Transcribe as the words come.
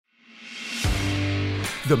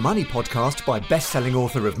The Money Podcast by best-selling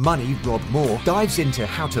author of Money, Rob Moore, dives into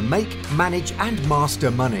how to make, manage and master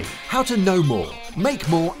money. How to know more, make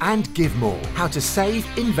more and give more. How to save,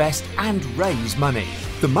 invest and raise money.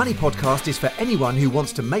 The Money Podcast is for anyone who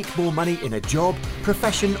wants to make more money in a job,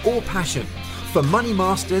 profession or passion. For money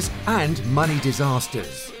masters and money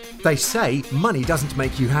disasters. They say money doesn't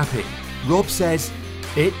make you happy. Rob says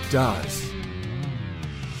it does.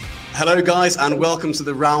 Hello guys and welcome to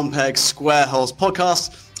the Round Peg Square Holes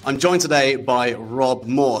podcast. I'm joined today by Rob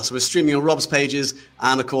Moore. So we're streaming on Rob's pages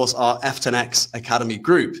and of course our F10X Academy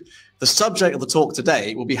group. The subject of the talk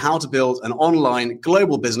today will be how to build an online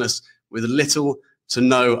global business with little to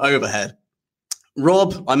no overhead.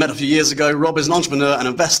 Rob, I met a few years ago. Rob is an entrepreneur and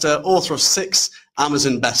investor, author of 6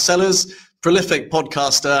 Amazon bestsellers, prolific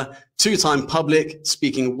podcaster, 2-time public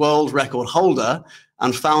speaking world record holder,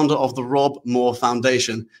 and founder of the Rob Moore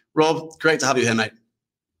Foundation. Rob, great to have you here, mate.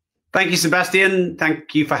 Thank you, Sebastian.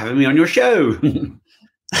 Thank you for having me on your show. For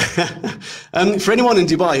anyone in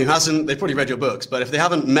Dubai who hasn't, they've probably read your books, but if they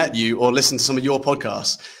haven't met you or listened to some of your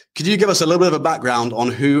podcasts, could you give us a little bit of a background on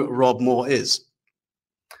who Rob Moore is?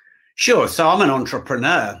 Sure. So I'm an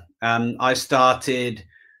entrepreneur. I started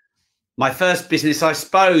my first business, I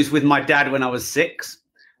suppose, with my dad when I was 6.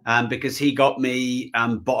 Because he got me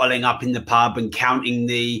bottling up in the pub and counting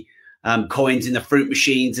the coins in the fruit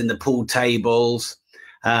machines and the pool tables.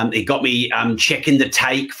 He got me checking the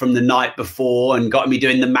take from the night before and got me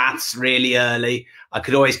doing the maths really early. I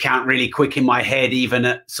could always count really quick in my head, even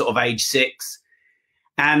at sort of age 6.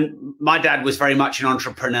 And my dad was very much an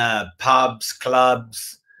entrepreneur, pubs,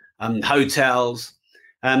 clubs, hotels,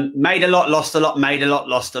 made a lot, lost a lot, made a lot,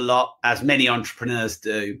 lost a lot, as many entrepreneurs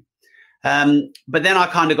do. But then I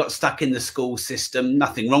kind of got stuck in the school system.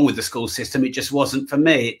 Nothing wrong with the school system. It just wasn't for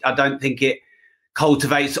me. I don't think it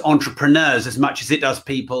cultivates entrepreneurs as much as it does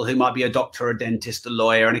people who might be a doctor, a dentist, a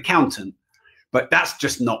lawyer, an accountant. But that's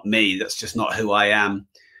just not me. That's just not who I am.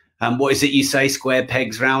 What is it you say? Square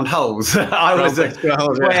pegs, round holes. I was a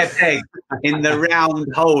square peg in the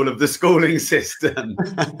round hole of the schooling system.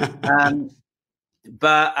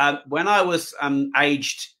 But when I was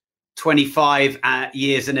aged 25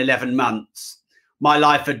 years and 11 months, my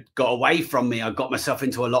life had got away from me. I got myself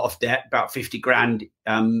into a lot of debt, about 50 grand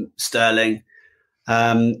sterling.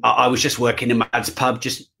 I was just working in my dad's pub,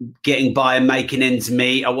 just getting by and making ends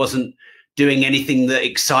meet. I wasn't doing anything that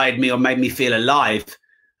excited me or made me feel alive.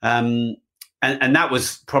 And that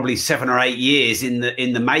was probably 7 or 8 years in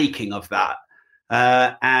the making of that.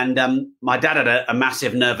 And my dad had a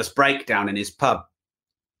massive nervous breakdown in his pub.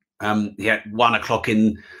 He had 1 o'clock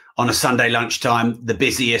on a Sunday lunchtime, the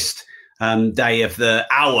busiest day of the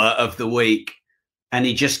hour of the week. And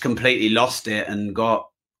he just completely lost it and got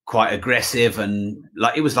quite aggressive. And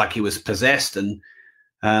it was like he was possessed. And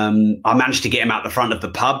I managed to get him out the front of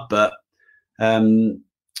the pub, but 2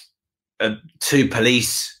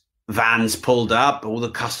 police vans pulled up. All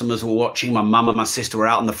the customers were watching. My mum and my sister were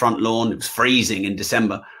out on the front lawn. It was freezing in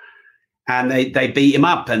December. And they beat him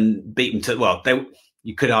up and beat him to, well,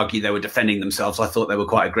 you could argue they were defending themselves. I thought they were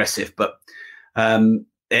quite aggressive, but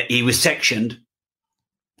he was sectioned.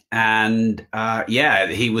 And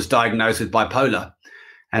he was diagnosed with bipolar.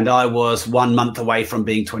 And I was 1 month away from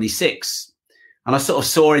being 26. And I sort of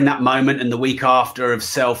saw in that moment and the week after of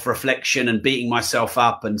self-reflection and beating myself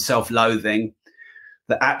up and self-loathing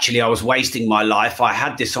that actually I was wasting my life. I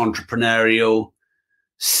had this entrepreneurial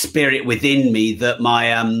spirit within me that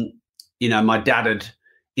my dad had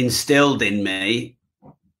instilled in me.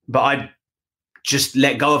 But I'd just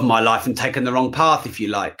let go of my life and taken the wrong path, if you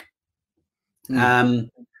like. So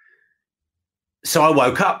I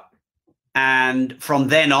woke up. And from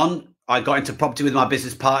then on, I got into property with my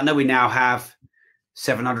business partner. We now have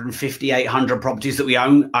 750, 800 properties that we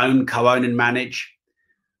own, co-own and manage.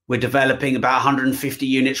 We're developing about 150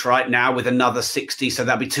 units right now with another 60. So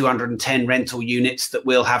that'll be 210 rental units that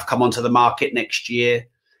we'll have come onto the market next year.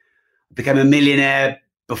 I became a millionaire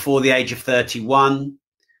before the age of 31.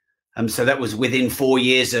 So that was within 4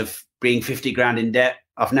 years of being 50 grand in debt.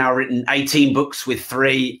 I've now written 18 books with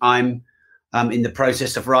 3 I'm in the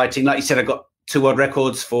process of writing. Like you said, I've got 2 world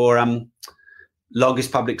records for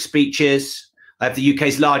longest public speeches. I have the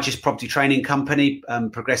UK's largest property training company,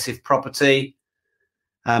 Progressive Property.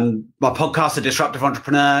 My podcast, The Disruptive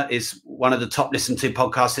Entrepreneur, is one of the top listened to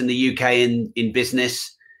podcasts in the UK in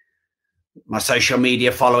business. My social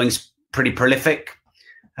media following's pretty prolific.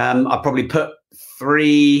 I probably put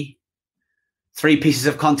 3 pieces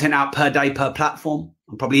of content out per day per platform.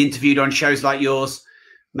 I'm probably interviewed on shows like yours,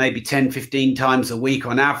 maybe 10, 15 times a week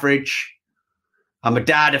on average. I'm a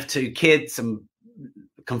dad of 2 kids. I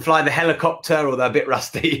can fly the helicopter, although a bit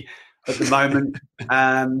rusty. at the moment.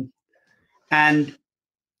 And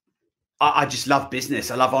I just love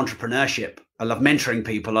business. I love entrepreneurship. I love mentoring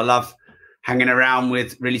people. I love hanging around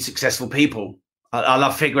with really successful people. I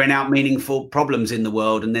love figuring out meaningful problems in the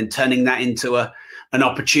world and then turning that into an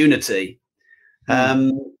opportunity.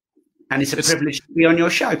 And it's a privilege to be on your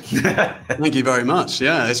show. Thank you very much.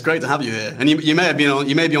 Yeah, it's great to have you here. And you may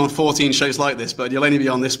be on 14 shows like this, but you'll only be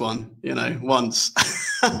on this one, once.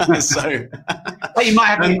 So well, you might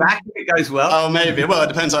have me back if it goes well. Oh, maybe. Well, it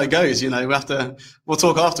depends how it goes. We'll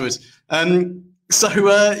talk afterwards. So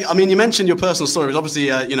you mentioned your personal story. It was obviously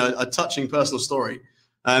a touching personal story.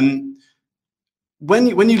 When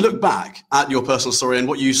you look back at your personal story and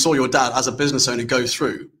what you saw your dad as a business owner go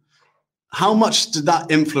through, how much did that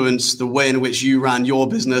influence the way in which you ran your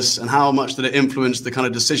business, and how much did it influence the kind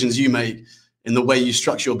of decisions you make in the way you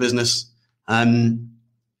structure your business? I'm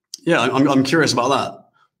curious about that.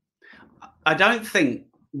 I don't think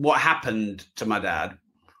what happened to my dad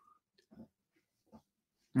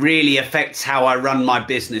really affects how I run my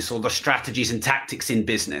business or the strategies and tactics in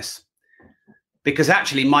business. Because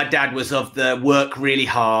actually my dad was of the work really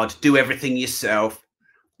hard, do everything yourself,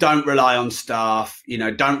 don't rely on staff,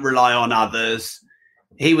 don't rely on others.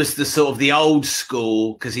 He was the sort of the old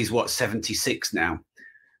school, because he's 76 now,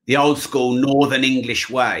 the old school Northern English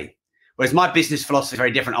way. Whereas my business philosophy is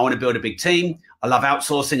very different. I want to build a big team. I love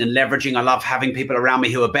outsourcing and leveraging. I love having people around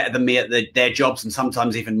me who are better than me at their jobs and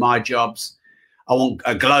sometimes even my jobs. I want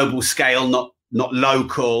a global scale, not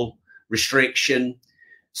local restriction.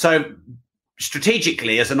 So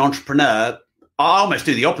strategically, as an entrepreneur, I almost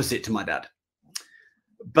do the opposite to my dad.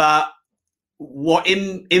 But what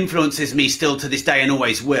influences me still to this day and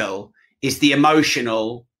always will is the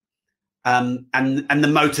emotional and the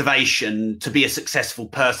motivation to be a successful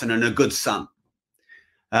person and a good son.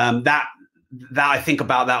 That I think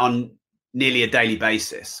about that on nearly a daily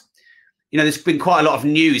basis. There's been quite a lot of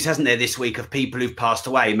news, hasn't there, this week of people who've passed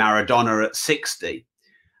away. Maradona at 60,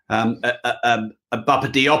 Baba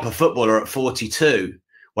Diop, a footballer, at 42.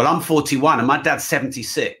 Well, I'm 41 and my dad's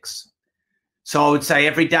 76. So I would say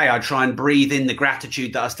every day I try and breathe in the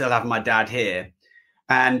gratitude that I still have my dad here,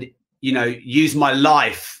 and, use my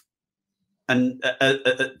life and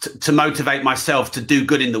to motivate myself to do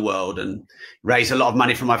good in the world and raise a lot of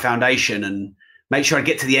money for my foundation and make sure I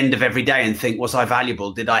get to the end of every day and think, was I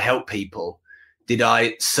valuable? Did I help people? Did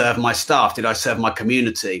I serve my staff? Did I serve my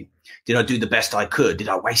community? Did I do the best I could? Did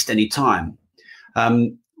I waste any time?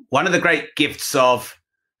 One of the great gifts of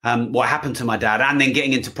what happened to my dad and then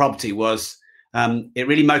getting into property was it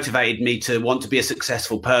really motivated me to want to be a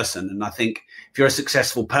successful person. And I think if you're a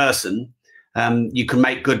successful person, you can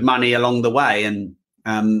make good money along the way. And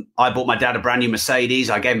I bought my dad a brand new Mercedes.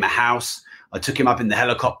 I gave him a house. I took him up in the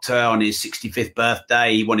helicopter on his 65th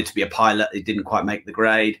birthday. He wanted to be a pilot. He didn't quite make the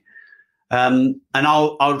grade. And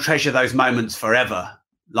I'll treasure those moments forever,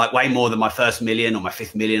 like way more than my first million or my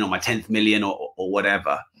 5th million or my 10th million or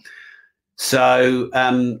whatever. So,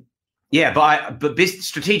 but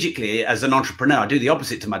strategically as an entrepreneur, I do the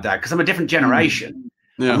opposite to my dad because I'm a different generation.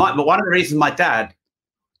 Yeah. But one of the reasons my dad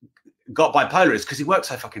got bipolar is because he worked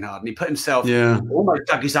so fucking hard and he put himself almost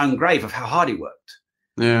dug his own grave of how hard he worked.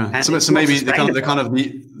 Yeah. So maybe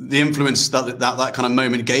the influence that kind of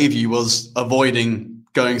moment gave you was avoiding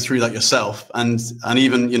going through that yourself, and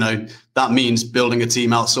even that means building a team,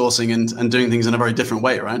 outsourcing, and doing things in a very different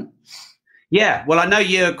way, right? Yeah. Well, I know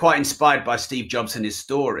you're quite inspired by Steve Jobs and his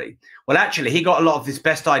story. Well, actually, he got a lot of his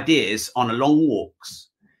best ideas on long walks,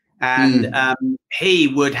 and he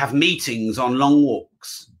would have meetings on long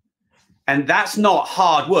walks, and that's not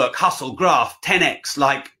hard work, hustle, graft, 10x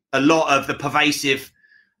like a lot of the pervasive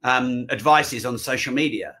advices on social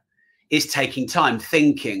media. Is taking time,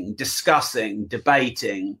 thinking, discussing,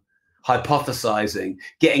 debating, hypothesizing,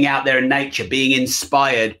 getting out there in nature, being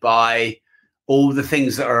inspired by all the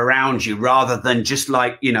things that are around you, rather than just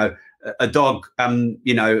like, a dog,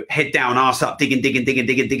 head down, arse up,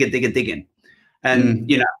 digging.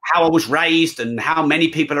 And, how I was raised and how many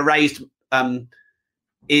people are raised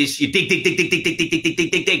is you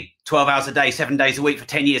dig, 12 hours a day, 7 days a week for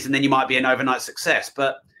 10 years, and then you might be an overnight success.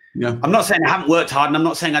 But yeah. I'm not saying I haven't worked hard, and I'm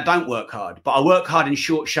not saying I don't work hard, but I work hard in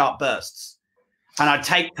short, sharp bursts. And I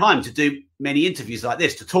take time to do many interviews like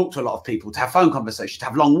this, to talk to a lot of people, to have phone conversations, to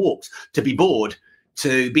have long walks, to be bored,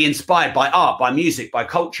 to be inspired by art, by music, by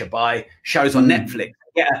culture, by shows on Netflix.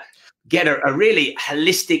 Get a really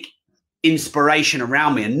holistic inspiration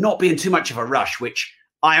around me and not be in too much of a rush, which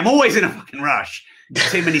I am always in a fucking rush.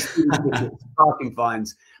 Too many parking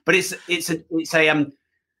fines. But it's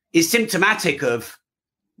symptomatic of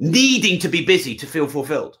needing to be busy to feel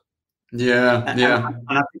fulfilled. Yeah. And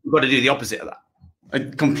I think we've got to do the opposite of that. I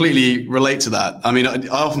completely relate to that. I mean, I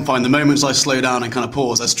often find the moments I slow down and kind of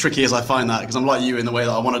pause, as tricky as I find that, because I'm like you in the way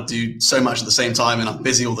that I want to do so much at the same time and I'm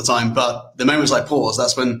busy all the time. But the moments I pause,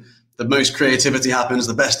 that's when the most creativity happens,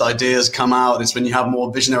 the best ideas come out. It's when you have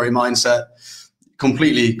more visionary mindset.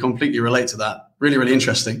 Completely relate to that. Really, really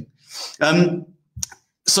interesting.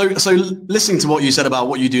 So listening to what you said about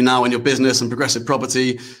what you do now in your business and Progressive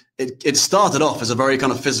Property, it started off as a very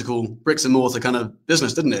kind of physical bricks and mortar kind of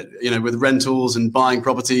business, didn't it? You know, with rentals and buying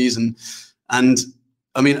properties and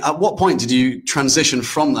I mean, at what point did you transition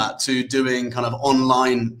from that to doing kind of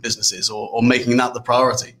online businesses or making that the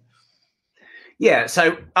priority? Yeah,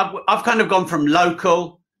 so I've kind of gone from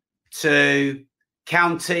local to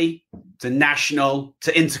county to national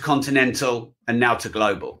to intercontinental and now to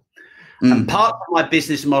global. And parts of my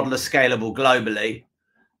business model are scalable globally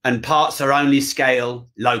and parts are only scale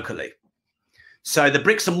locally. So the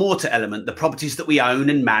bricks and mortar element, the properties that we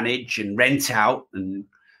own and manage and rent out and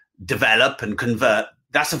develop and convert,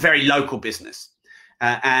 that's a very local business.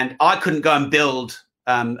 And I couldn't go and build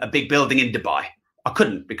a big building in Dubai. I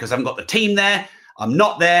couldn't because I haven't got the team there. I'm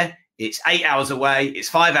not there. It's 8 hours away. It's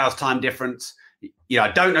 5 hours time difference. You know,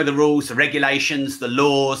 I don't know the rules, the regulations, the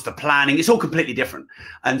laws, the planning. It's all completely different.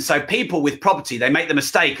 And so people with property, they make the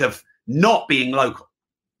mistake of not being local.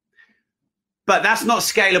 But that's not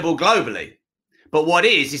scalable globally. But what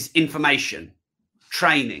is information,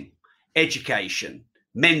 training, education,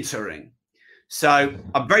 mentoring. So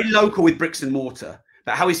I'm very local with bricks and mortar.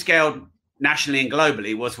 But how we scaled nationally and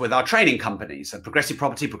globally was with our training companies. So Progressive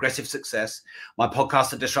Property, Progressive Success, my podcast,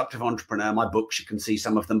 The Disruptive Entrepreneur, my books, you can see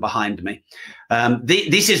some of them behind me.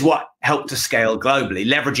 This is what helped to scale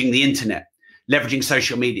globally, leveraging the internet, leveraging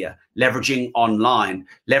social media, leveraging online,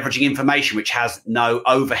 leveraging information, which has no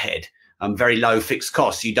overhead, very low fixed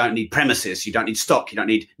costs. You don't need premises, you don't need stock, you don't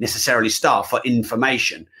need necessarily staff for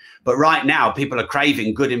information. But right now, people are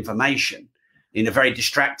craving good information in a very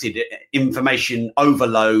distracted information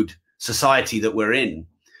overload society that we're in.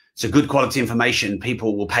 So good quality information,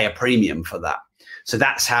 people will pay a premium for that. So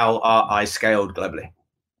that's how I scaled globally.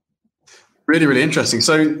 Really, really interesting.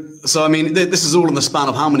 So I mean, this is all in the span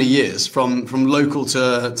of how many years from local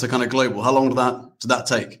to kind of global? How long did that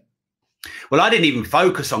take? Well, I didn't even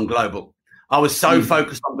focus on global. I was so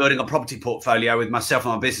focused on building a property portfolio with myself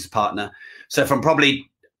and my business partner. So from probably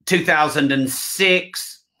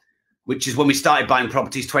 2006, which is when we started buying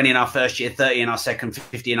properties, 20 in our first year, 30 in our second,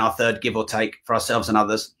 50 in our third, give or take, for ourselves and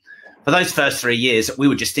others. For those first 3 years, we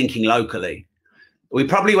were just thinking locally. We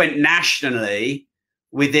probably went nationally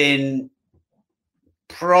within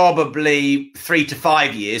probably 3 to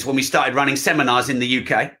 5 years when we started running seminars in the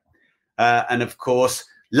UK. And of course,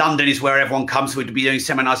 London is where everyone comes. We'd be doing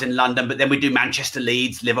seminars in London, but then we do Manchester,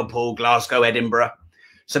 Leeds, Liverpool, Glasgow, Edinburgh.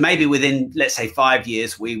 So maybe within, let's say, 5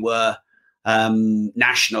 years, we were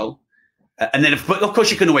national. And then, of course,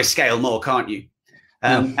 you can always scale more, can't you?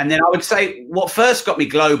 And then I would say what first got me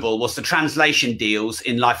global was the translation deals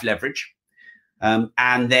in Life Leverage. And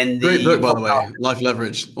then great book, by the way, Life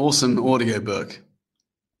Leverage. Awesome audio book.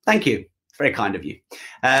 Thank you. Very kind of you.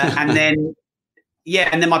 And then,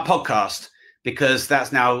 and then my podcast, because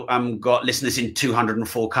that's now got listeners in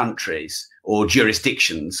 204 countries or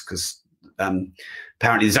jurisdictions, because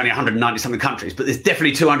apparently there's only 190 something countries, but there's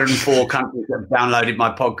definitely 204 countries that have downloaded my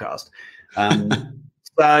podcast. And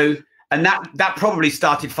that probably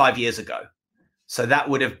started 5 years ago. So that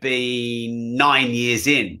would have been 9 years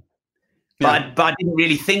in. But I didn't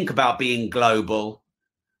really think about being global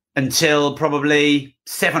until probably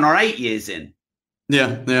 7 or 8 years in.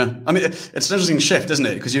 Yeah. I mean, it's an interesting shift, isn't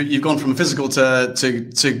it? Because you've gone from physical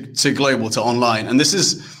to global to online, and this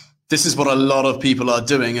is what a lot of people are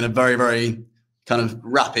doing in a very, very kind of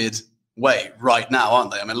rapid way right now,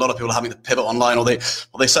 aren't they? I mean, a lot of people are having to pivot online, or they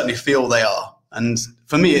certainly feel they are. And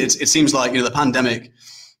for me, it seems like the pandemic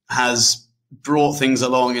has brought things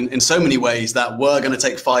along in so many ways that were going to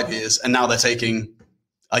take 5 years, and now they're taking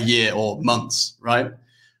a year or months, right?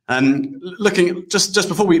 And looking just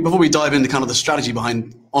before we dive into kind of the strategy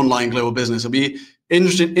behind online global business, it'll be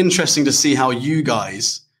interesting to see how you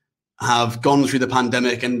guys have gone through the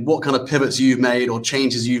pandemic and what kind of pivots you've made or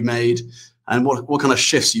changes you've made, and what kind of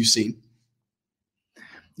shifts you've seen.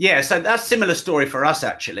 Yeah, so that's a similar story for us,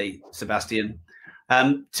 actually, Sebastian.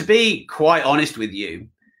 To be quite honest with you,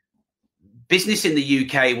 business in the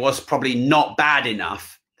UK was probably not bad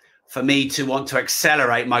enough for me to want to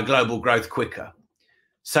accelerate my global growth quicker.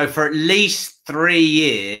 So for at least 3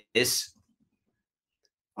 years,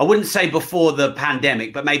 I wouldn't say before the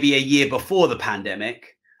pandemic, but maybe a year before the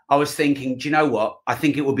pandemic, I was thinking, do you know what? I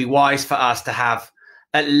think it would be wise for us to have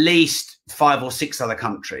at least 5 or 6 other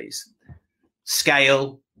countries.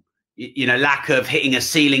 Scale, lack of hitting a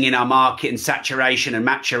ceiling in our market and saturation and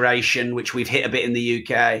maturation, which we've hit a bit in the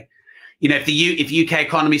UK. If UK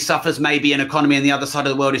economy suffers, maybe an economy on the other side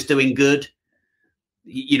of the world is doing good.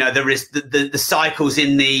 There is the cycles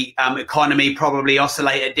in the economy probably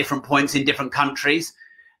oscillate at different points in different countries.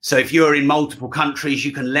 So if you're in multiple countries,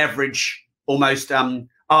 you can leverage almost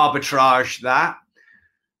arbitrage that.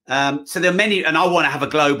 So there are many, and I want to have a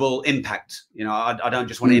global impact. I don't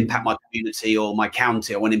just want to impact my community or my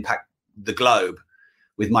county. I want to impact the globe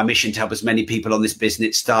with my mission to help as many people on this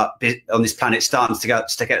planet starting to get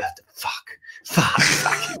fuck.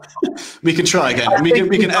 We can try again. We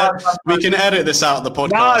can edit this out of the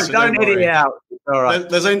podcast. No, don't edit it out. All right.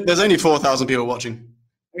 There's only 4,000 people watching.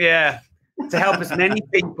 Yeah. To help as many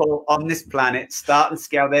people on this planet start and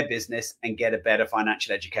scale their business and get a better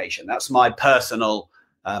financial education. That's my personal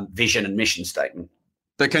vision and mission statement.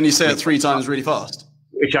 But can you say it 3 times really fast?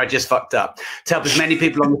 Which I just fucked up. To help as many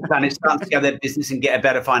people on this planet start and scale their business and get a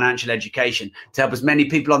better financial education. To help as many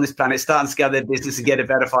people on this planet start and scale their business and get a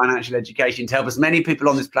better financial education. To help as many people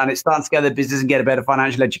on this planet start and scale their business and get a better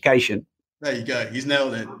financial education. There you go. He's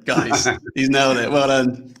nailed it, guys. He's nailed it. Well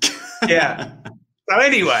done. Yeah. So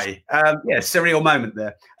anyway, surreal moment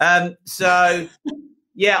there.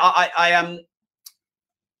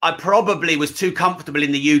 I probably was too comfortable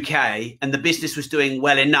in the UK and the business was doing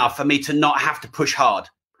well enough for me to not have to push hard.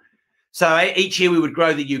 So each year we would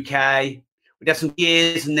grow the UK. We'd have some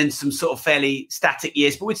years and then some sort of fairly static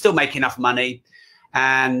years, but we'd still make enough money.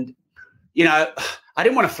 And, I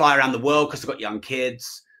didn't want to fly around the world because I've got young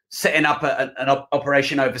kids. Setting up an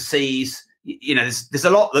operation overseas, there's a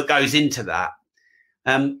lot that goes into that.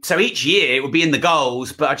 So each year it would be in the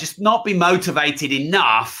goals, but I'd just not be motivated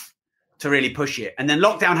enough to really push it. And then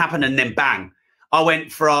lockdown happened and then bang, I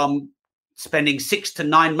went from spending 6 to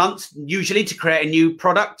 9 months usually to create a new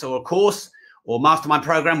product or a course or mastermind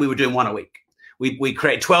program. We were doing 1 a week. We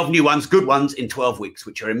created 12 new ones, good ones in 12 weeks,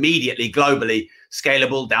 which are immediately globally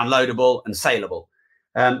scalable, downloadable and saleable.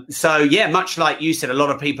 Much like you said, a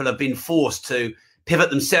lot of people have been forced to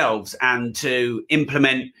pivot themselves and to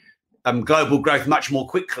implement global growth much more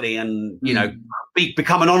quickly and,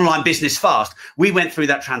 become an online business fast. We went through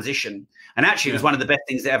that transition. And actually, it was one of the best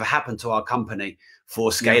things that ever happened to our company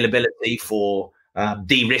for scalability, for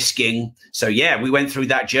de-risking. So, we went through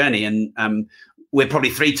that journey and we're probably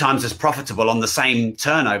 3 times as profitable on the same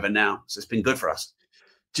turnover now. So it's been good for us.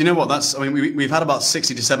 Do you know what? We've had about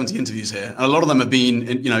 60 to 70 interviews here. And a lot of them have been,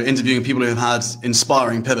 interviewing people who have had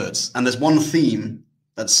inspiring pivots. And there's one theme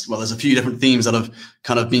there's a few different themes that have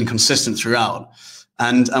kind of been consistent throughout.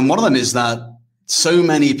 And one of them is that so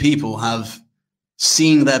many people have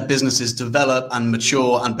seen their businesses develop and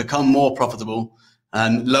mature and become more profitable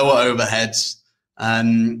and lower overheads.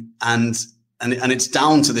 And it's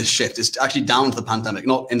down to this shift. It's actually down to the pandemic,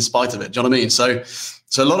 not in spite of it. Do you know what I mean? So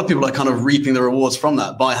a lot of people are kind of reaping the rewards from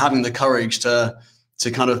that by having the courage to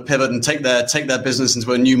kind of pivot and take their business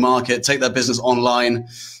into a new market, take their business online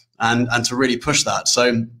and to really push that. So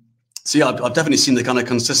I've definitely seen the kind of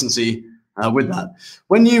consistency with that.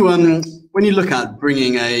 When you look at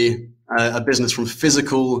bringing a business from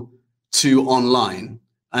physical to online,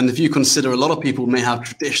 and if you consider a lot of people may have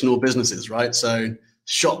traditional businesses, right? So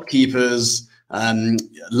shopkeepers,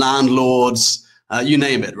 landlords, you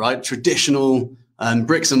name it, right? Traditional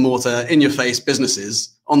bricks and mortar, in your face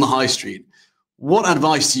businesses on the high street. What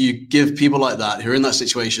advice do you give people like that who are in that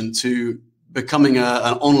situation to becoming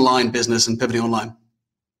an online business and pivoting online?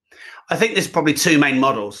 I think there's probably 2 main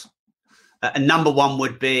models. Number one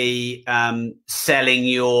would be selling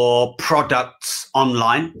your products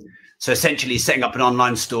online. So essentially setting up an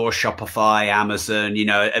online store, Shopify, Amazon,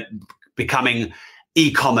 becoming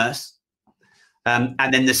e-commerce. And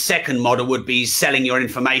then the second model would be selling your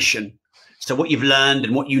information. So what you've learned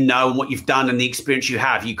and what you know and what you've done and the experience you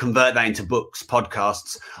have, you convert that into books,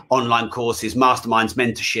 podcasts, online courses, masterminds,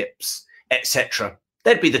 mentorships, etc.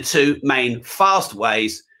 That'd be the 2 main fast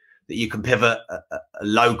ways that you can pivot a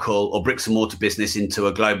local or bricks and mortar business into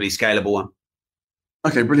a globally scalable one.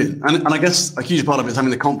 Okay, brilliant. And I guess a huge part of it is having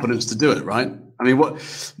the confidence to do it, right? I mean, what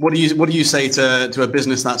do you say to a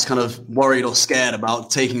business that's kind of worried or scared about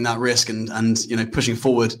taking that risk and pushing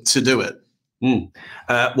forward to do it?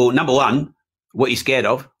 Well, number one, what are you scared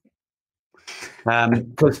of?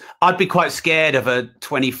 Because I'd be quite scared of a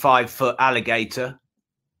 25-foot alligator.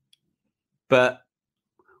 But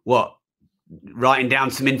what? Writing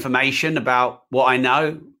down some information about what I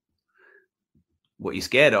know? What are you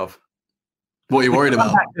scared of? What are you worried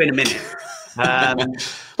about? In a minute.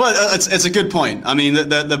 Well, it's a good point. I mean,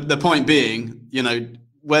 the point being,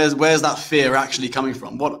 where's that fear actually coming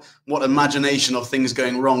from? What imagination of things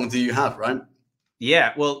going wrong do you have, right?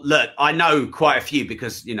 Yeah, well, look, I know quite a few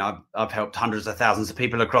because, I've helped hundreds of thousands of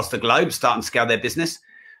people across the globe start and scale their business.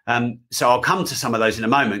 So I'll come to some of those in a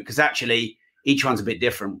moment because actually each one's a bit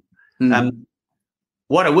different.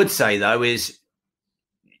 What I would say, though, is,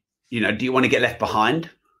 do you want to get left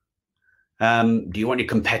behind? Do you want your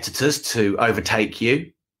competitors to overtake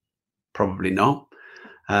you? Probably not.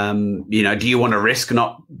 Do you want to risk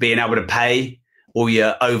not being able to pay all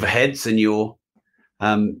your overheads and your,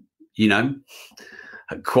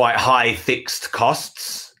 quite high fixed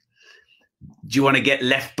costs? Do you want to get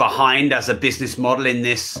left behind as a business model in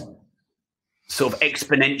this sort of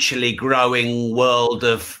exponentially growing world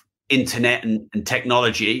of internet and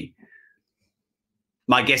technology?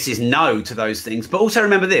 My guess is no to those things. But also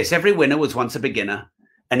remember this, every winner was once a beginner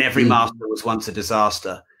and every master was once a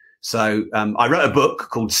disaster. So I wrote a book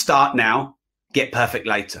called Start Now, Get Perfect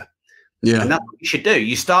Later. Yeah. And that's what you should do.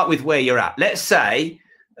 You start with where you're at. Let's say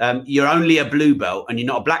you're only a blue belt and you're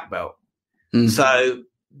not a black belt. So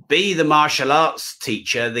be the martial arts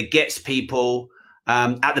teacher that gets people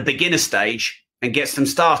at the beginner stage and gets them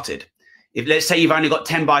started. If let's say you've only got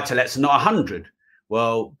 10 buy-to-lets and not 100,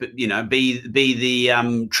 well, be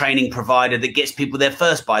the training provider that gets people their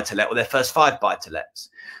first buy-to-let or their first 5 buy-to-lets.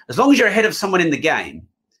 As long as you're ahead of someone in the game,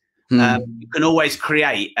 you can always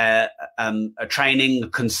create a training, a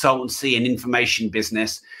consultancy, an information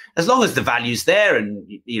business, as long as the value's there and,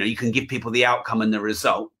 you can give people the outcome and the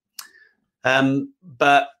result.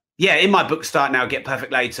 But yeah, in my book, Start Now, Get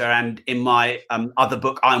Perfect Later, and in my other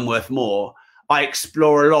book, I'm Worth More, I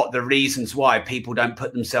explore a lot the reasons why people don't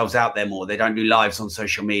put themselves out there more. They don't do lives on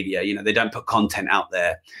social media. They don't put content out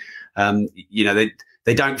there.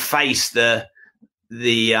 They don't face the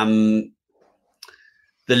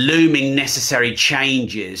looming necessary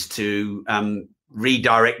changes to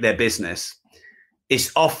redirect their business. It's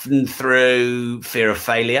often through fear of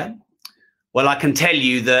failure. Well, I can tell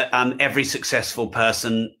you that every successful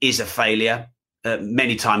person is a failure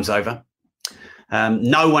many times over.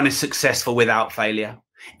 No one is successful without failure.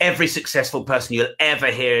 Every successful person you'll ever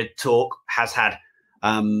hear talk has had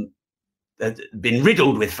been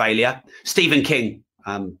riddled with failure. Stephen King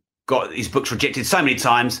got his books rejected so many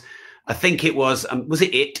times. I think it was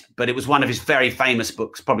it? But it was one of his very famous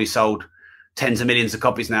books, probably sold tens of millions of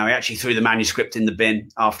copies now. He actually threw the manuscript in the bin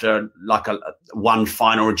after one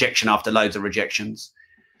final rejection after loads of rejections.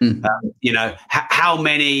 How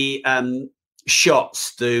many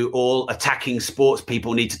shots do all attacking sports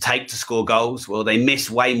people need to take to score goals? Well, they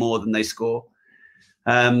miss way more than they score.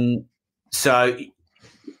 So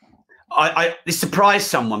this surprised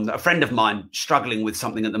someone, a friend of mine, struggling with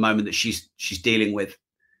something at the moment that she's dealing with.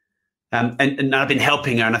 And I've been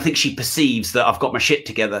helping her, and I think she perceives that I've got my shit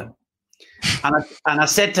together. And I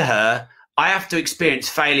said to her, I have to experience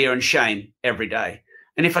failure and shame every day.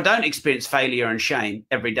 And if I don't experience failure and shame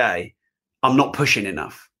every day, I'm not pushing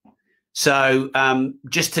enough. So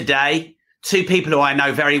just today, 2 people who I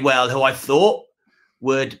know very well, who I thought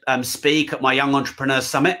would speak at my Young Entrepreneurs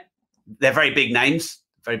Summit. They're very big names,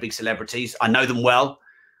 very big celebrities. I know them well.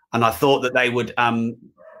 And I thought that they would, come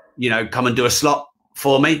and do a slot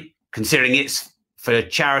for me, considering it's for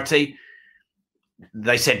charity.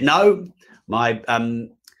 They said no.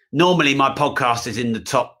 Normally my podcast is in the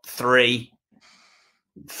top 3,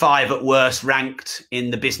 5 at worst ranked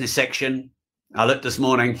in the business section. I looked this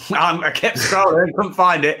morning. I kept scrolling, couldn't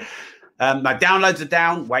find it. My downloads are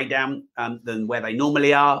down, way down than where they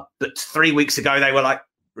normally are. But 3 weeks ago, they were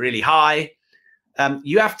really high.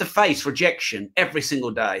 You have to face rejection every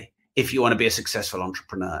single day if you want to be a successful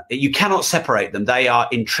entrepreneur. You cannot separate them. They are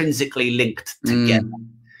intrinsically linked together.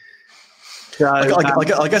 So,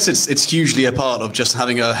 I guess it's hugely a part of just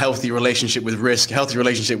having a healthy relationship with risk, a healthy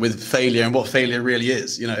relationship with failure, and what failure really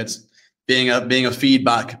is. It's being a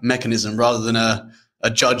feedback mechanism rather than a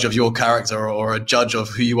judge of your character or a judge of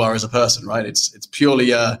who you are as a person, right? It's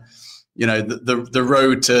purely the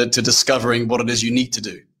road to discovering what it is you need to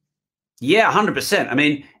do. Yeah, 100%. I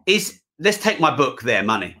mean, let's take my book there,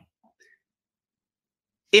 Money.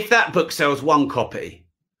 If that book sells 1 copy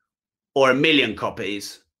or 1 million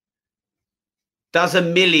copies, does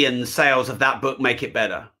 1 million sales of that book make it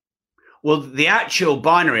better? Well, the actual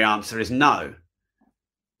binary answer is no,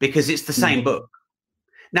 because it's the same book.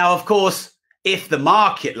 Now, of course, if the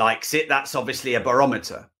market likes it, that's obviously a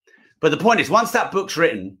barometer. But the point is, once that book's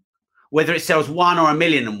written, whether it sells 1 or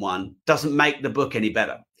 1,000,001 doesn't make the book any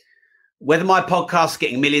better. Whether my podcast's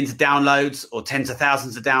getting millions of downloads or tens of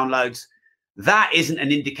thousands of downloads, that isn't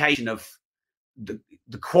an indication of the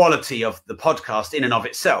quality of the podcast in and of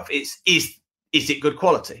itself. Is it good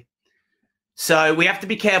quality? So we have to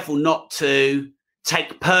be careful not to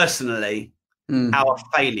take personally our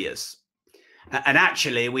failures. And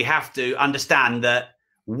actually, we have to understand that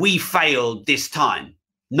we failed this time,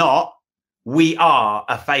 not we are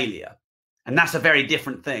a failure. And that's a very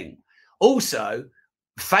different thing. Also,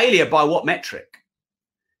 failure by what metric?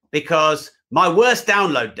 Because my worst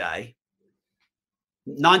download day,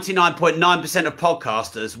 99.9% of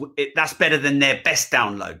podcasters, that's better than their best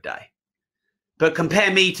download day. But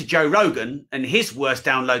compare me to Joe Rogan, and his worst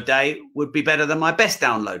download day would be better than my best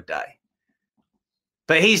download day.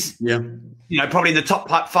 But he's, probably in the top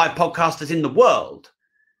 5 podcasters in the world.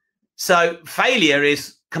 So failure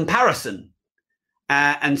is comparison.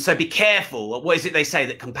 And so be careful. What is it they say?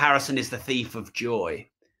 That comparison is the thief of joy.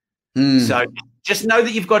 So just know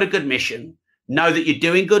that you've got a good mission. Know that you're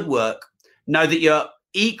doing good work. Know that you're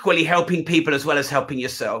equally helping people as well as helping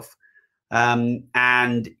yourself.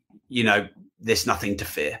 And, there's nothing to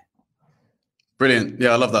fear. Brilliant.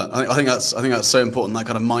 Yeah, I love that. I think that's so important, that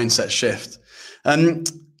kind of mindset shift.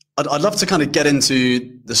 I'd love to kind of get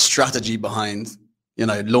into the strategy behind,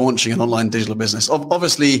 launching an online digital business.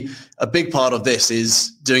 Obviously, a big part of this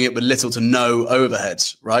is doing it with little to no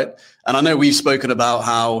overheads, right? And I know we've spoken about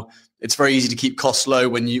how it's very easy to keep costs low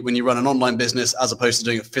when you run an online business as opposed to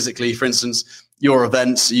doing it physically. For instance, your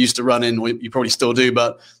events you used to run in, or you probably still do,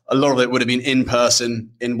 but a lot of it would have been in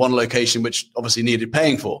person in one location, which obviously needed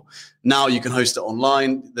paying for. Now you can host it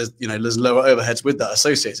online. There's lower overheads with that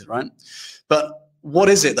associated, right? But what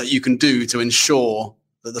is it that you can do to ensure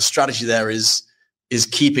that the strategy there is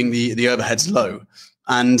keeping the overheads low?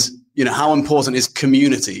 And how important is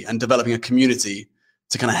community and developing a community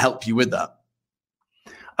to kind of help you with that?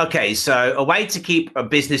 Okay, so a way to keep a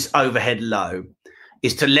business overhead low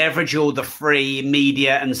is to leverage all the free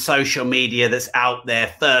media and social media that's out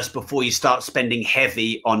there first before you start spending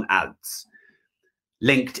heavy on ads.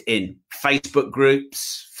 LinkedIn, Facebook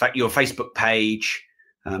groups, your Facebook page,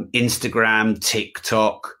 Instagram,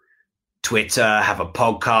 TikTok, Twitter, have a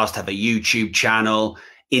podcast, have a YouTube channel,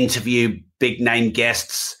 interview big name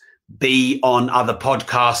guests, be on other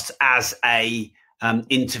podcasts as a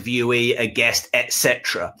interviewee, a guest,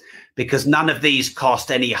 etc. Because none of these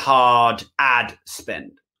cost any hard ad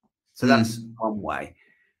spend. So that's one way.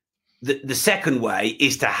 The second way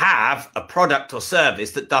is to have a product or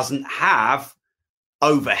service that doesn't have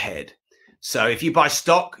overhead. So if you buy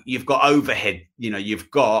stock, you've got overhead, you've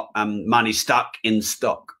got money stuck in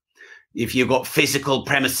stock. If you've got physical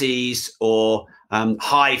premises or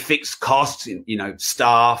high fixed costs,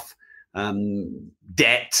 staff,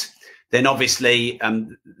 debt, then obviously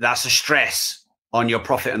that's a stress on your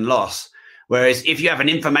profit and loss. Whereas if you have an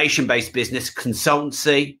information-based business,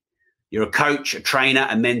 consultancy, you're a coach, a trainer,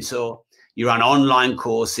 a mentor, you run online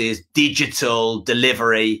courses, digital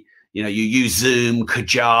delivery, you use Zoom,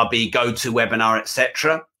 Kajabi, GoToWebinar,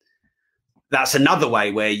 etc. That's another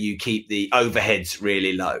way where you keep the overheads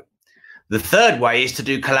really low. The third way is to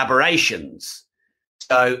do collaborations.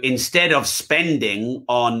 So instead of spending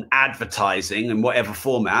on advertising in whatever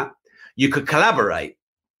format, you could collaborate.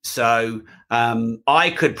 So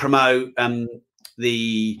I could promote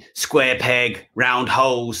the Square Peg Round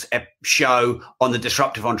Holes show on the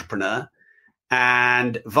Disruptive Entrepreneur,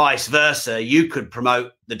 and vice versa. You could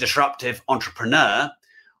promote the Disruptive Entrepreneur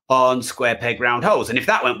on Square Peg Round Holes. And if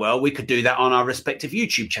that went well, we could do that on our respective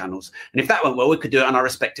YouTube channels. And if that went well, we could do it on our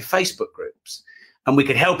respective Facebook groups. And we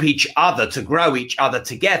could help each other to grow each other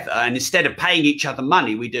together. And instead of paying each other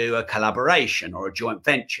money, we do a collaboration or a joint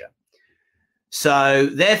venture. So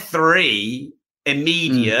they're 3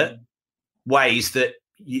 immediate ways that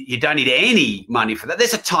you don't need any money for that.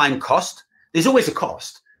 There's a time cost. There's always a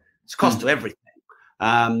cost. It's a cost to everything.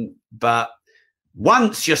 But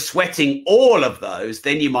once you're sweating all of those,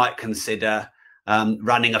 then you might consider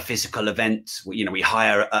running a physical event. We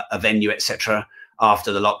hire a venue, etc.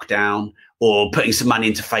 after the lockdown, or putting some money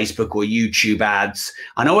into Facebook or YouTube ads.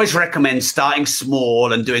 And I always recommend starting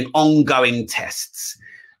small and doing ongoing tests.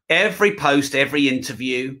 Every post, every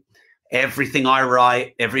interview, everything I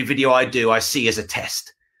write, every video I do, I see as a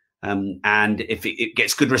test. And if it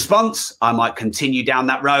gets good response, I might continue down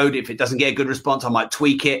that road. If it doesn't get a good response, I might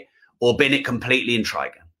tweak it or bin it completely and try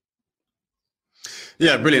again.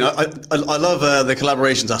 Yeah, brilliant. I love the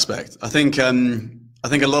collaborations aspect. I think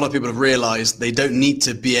a lot of people have realized they don't need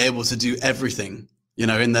to be able to do everything,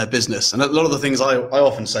 in their business. And a lot of the things I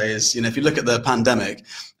often say is, if you look at the pandemic,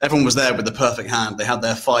 everyone was there with the perfect hand. They had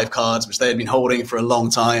their 5 cards, which they had been holding for a long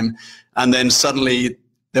time. And then suddenly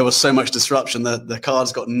there was so much disruption that the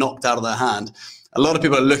cards got knocked out of their hand. A lot of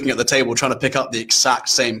people are looking at the table trying to pick up the exact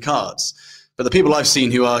same cards. But the people I've seen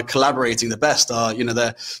who are collaborating the best are,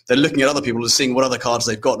 they're looking at other people and seeing what other cards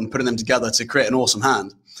they've got and putting them together to create an awesome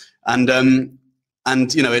hand. And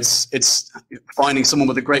And, you know, it's finding someone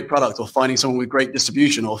with a great product, or finding someone with great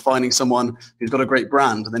distribution, or finding someone who's got a great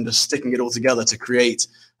brand, and then just sticking it all together to create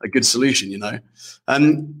a good solution, you know.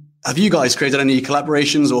 Have you guys created any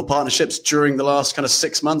collaborations or partnerships during the last kind of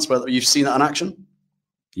 6 months where you've seen that in action?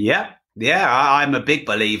 Yeah. I'm a big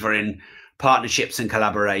believer in partnerships and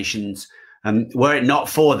collaborations. Were it not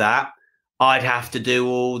for that, I'd have to do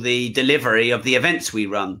all the delivery of the events we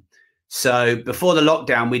run. So before the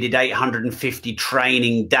lockdown, we did 850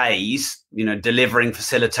 training days, you know, delivering,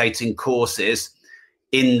 facilitating courses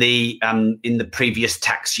in the previous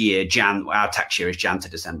tax year. Our tax year is Jan to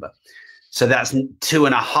December. So that's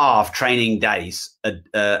 2.5 training days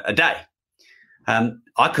a day.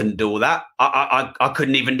 I couldn't do all that. I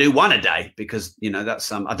couldn't even do one a day because, you know,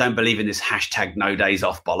 that's I don't believe in this hashtag no days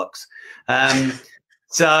off bollocks.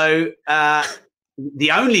 So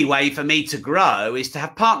the only way for me to grow is to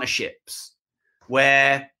have partnerships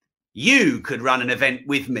where you could run an event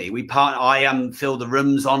with me. I fill the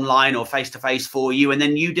rooms online or face-to-face for you, and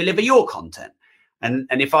then you deliver your content. And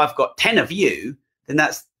if I've got 10 of you, then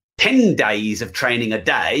that's 10 days of training a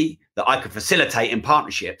day that I could facilitate in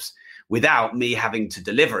partnerships without me having to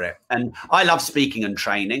deliver it. And I love speaking and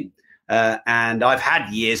training. And I've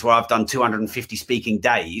had years where I've done 250 speaking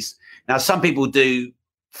days. Now, some people do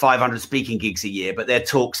 500 speaking gigs a year, but their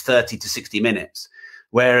talk's 30 to 60 minutes.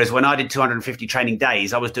 Whereas when I did 250 training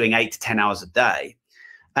days, I was doing 8 to 10 hours a day.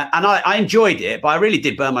 And I enjoyed it, but I really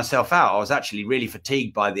did burn myself out. I was actually really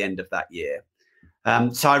fatigued by the end of that year.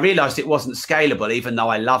 So I realized it wasn't scalable, even though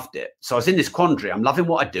I loved it. So I was in this quandary. I'm loving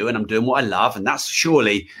what I do and I'm doing what I love. And that's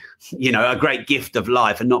surely, you know, a great gift of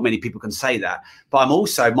life. And not many people can say that. But I'm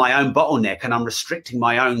also my own bottleneck and I'm restricting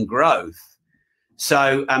my own growth.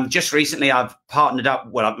 So just recently I've partnered up.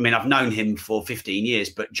 Well, I mean, I've known him for 15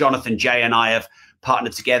 years, but Jonathan J and I have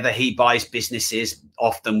partnered together. He buys businesses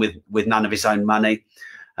often with none of his own money.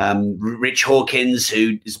 Rich Hawkins,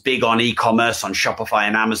 who is big on e-commerce on Shopify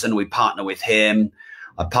and Amazon, we partner with him.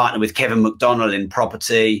 I partner with Kevin McDonald in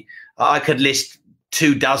property. I could list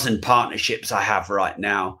 24 partnerships I have right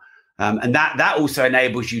now. And that also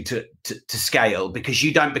enables you to scale because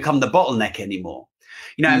you don't become the bottleneck anymore.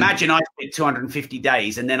 You know, imagine I did 250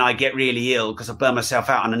 days and then I get really ill because I burn myself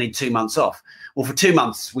out and I need 2 months off. Well, for 2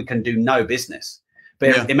 months, we can do no business.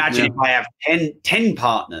 But imagine if I have 10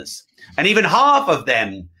 partners and even half of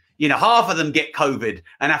them get COVID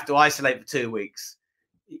and have to isolate for 2 weeks,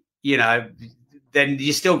 you know, then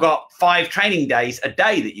you still got 5 training days a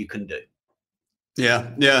day that you can do. Yeah,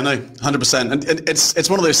 no, 100%. And it's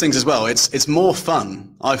one of those things as well. It's more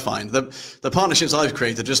fun, I find. The partnerships I've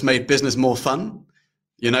created just made business more fun.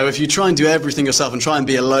 You know, if you try and do everything yourself and try and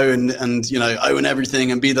be alone and, you know, own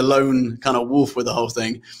everything and be the lone kind of wolf with the whole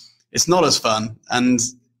thing, it's not as fun. And,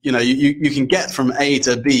 you know, you can get from A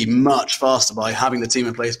to B much faster by having the team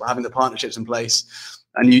in place, by having the partnerships in place,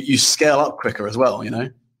 and you scale up quicker as well, you know?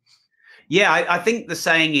 Yeah, I think the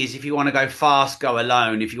saying is, if you want to go fast, go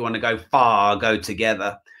alone. If you want to go far, go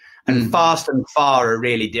together. And fast and far are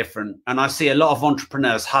really different. And I see a lot of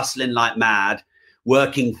entrepreneurs hustling like mad,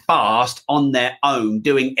 working fast on their own,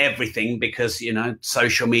 doing everything because, you know,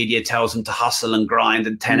 social media tells them to hustle and grind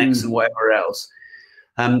and 10x and whatever else.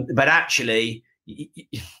 But actually,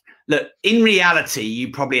 look, in reality,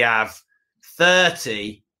 you probably have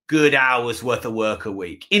 30 good hours worth of work a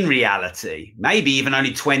week. In reality, maybe even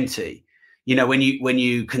only 20. You know, when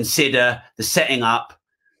you consider the setting up,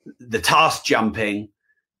 the task jumping,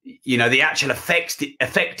 you know, the actual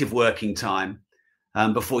effective working time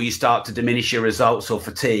before you start to diminish your results or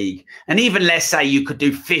fatigue. And even let's say you could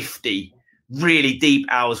do 50 really deep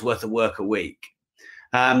hours worth of work a week.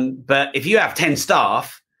 But if you have 10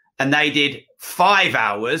 staff and they did 5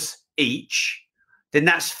 hours each, then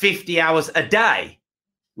that's 50 hours a day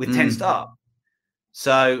with 10 staff.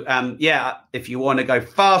 So, if you want to go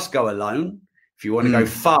fast, go alone. If you want to go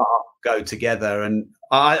far, go together. And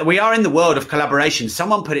we are in the world of collaboration.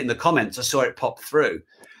 Someone put it in the comments. I saw it pop through.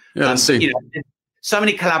 Yeah, let's see. You know, so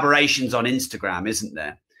many collaborations on Instagram, isn't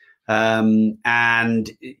there? And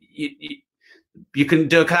you can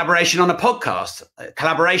do a collaboration on a podcast, a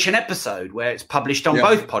collaboration episode where it's published on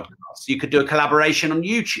both podcasts. You could do a collaboration on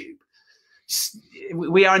YouTube.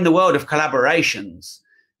 We are in the world of collaborations.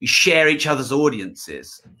 We share each other's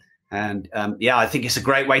audiences. And I think it's a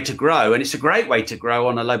great way to grow. And it's a great way to grow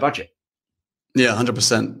on a low budget. Yeah,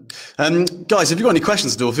 100%. Guys, if you've got any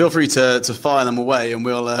questions at all, feel free to fire them away and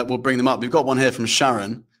we'll bring them up. We've got one here from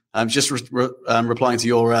Sharon, just replying to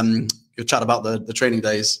your chat about the training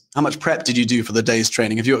days. How much prep did you do for the day's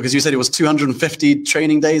training? Because you said it was 250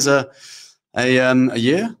 training days a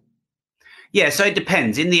year? Yeah, so it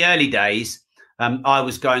depends. In the early days, I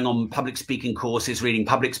was going on public speaking courses, reading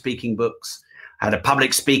public speaking books. I had a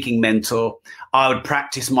public speaking mentor. I would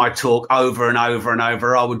practice my talk over and over and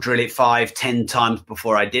over. I would drill it 5-10 times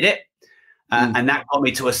before I did it. And that got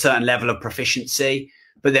me to a certain level of proficiency.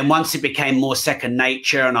 But then once it became more second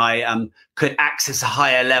nature and I could access a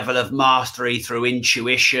higher level of mastery through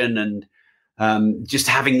intuition and just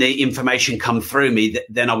having the information come through me,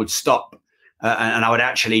 then I would stop. And I would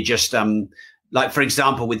actually just, like, for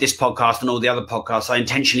example, with this podcast and all the other podcasts, I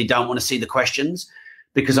intentionally don't want to see the questions,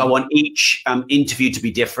 because I want each interview to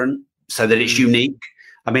be different so that it's unique.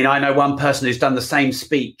 I mean, I know one person who's done the same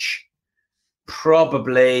speech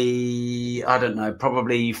probably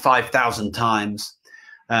 5,000 times.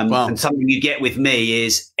 Wow. And something you get with me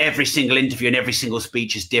is every single interview and every single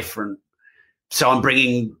speech is different. So I'm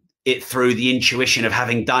bringing it through the intuition of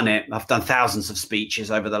having done it. I've done thousands of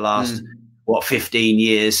speeches over the last, 15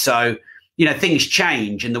 years. So, things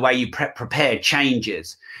change and the way you prepare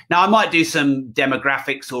changes. Now, I might do some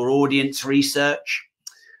demographics or audience research.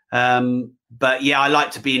 But yeah, I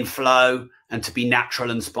like to be in flow and to be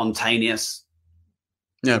natural and spontaneous.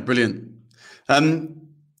 Yeah, brilliant. In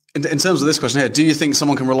terms of this question here, do you think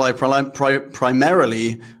someone can rely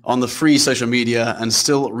primarily on the free social media and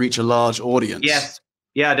still reach a large audience? Yes.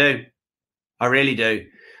 Yeah, I do. I really do.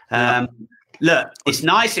 Look, it's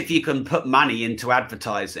nice if you can put money into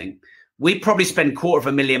advertising. We probably spend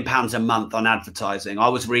 £250,000 a month on advertising. I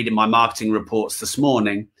was reading my marketing reports this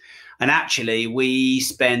morning, and actually we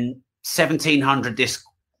spent 1,700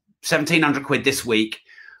 quid this week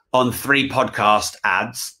on 3 podcast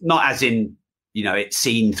ads, not as in, it's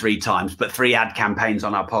seen 3 times, but 3 ad campaigns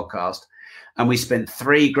on our podcast. And we spent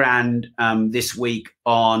 $3,000 this week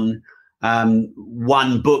on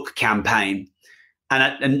 1 book campaign,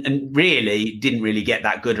 and really didn't really get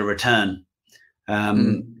that good a return.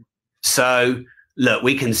 So look,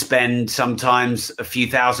 we can spend sometimes a few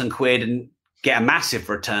thousand quid and get a massive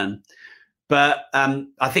return. But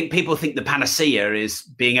I think people think the panacea is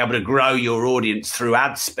being able to grow your audience through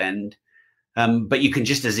ad spend. But you can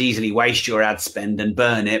just as easily waste your ad spend and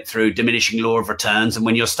burn it through diminishing law of returns. And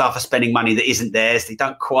when your staff are spending money that isn't theirs, they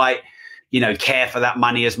don't quite, care for that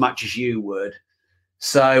money as much as you would.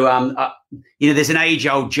 So, there's an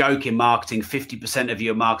age-old joke in marketing: 50% of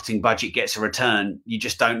your marketing budget gets a return. You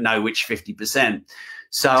just don't know which 50%.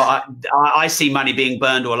 So I see money being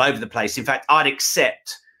burned all over the place. In fact, I'd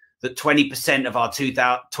accept that 20% of our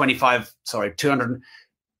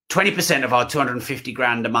 20% of our 250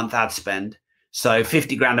 grand a month ad spend. So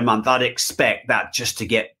 50 grand a month, I'd expect that just to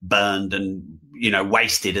get burned and,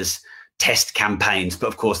 wasted as test campaigns. But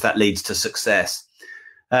of course that leads to success.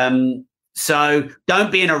 So don't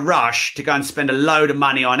be in a rush to go and spend a load of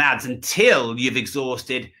money on ads until you've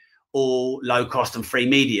exhausted all low cost and free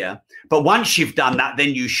media. But once you've done that,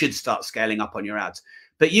 then you should start scaling up on your ads.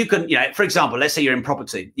 But you can, for example, let's say you're in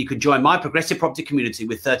property. You could join my progressive property community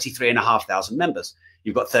with 33,500 members.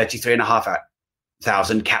 You've got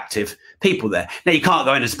 33,500 captive people there. Now, you can't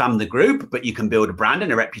go in and spam the group, but you can build a brand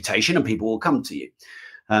and a reputation and people will come to you.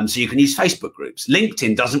 So you can use Facebook groups.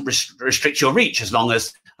 LinkedIn doesn't restrict your reach as long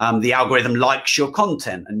as the algorithm likes your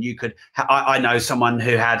content. And you could, I know someone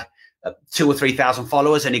who had 2,000 or 3,000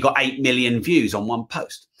 followers and he got 8 million views on one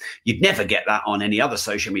post. You'd never get that on any other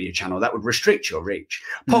social media channel. That would restrict your reach.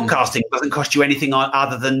 Podcasting doesn't cost you anything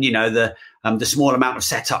other than, the small amount of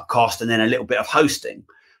setup cost and then a little bit of hosting.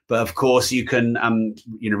 But of course you can,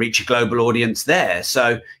 reach a global audience there.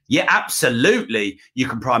 So yeah, absolutely. You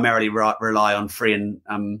can primarily rely on free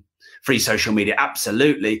and free social media.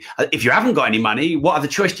 Absolutely. If you haven't got any money, what other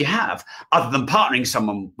choice do you have other than partnering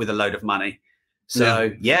someone with a load of money?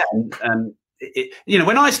 So yeah,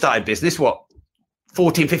 when I started business,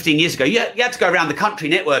 14, 15 years ago, you had to go around the country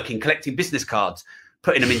networking, collecting business cards,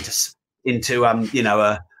 putting them into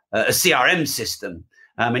a CRM system.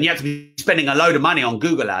 And you had to be spending a load of money on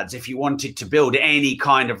Google ads if you wanted to build any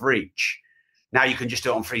kind of reach. Now you can just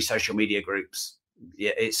do it on free social media groups.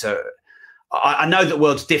 Yeah, I know the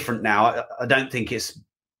world's different now. I don't think it's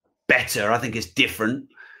better. I think it's different.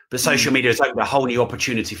 But social media has opened a whole new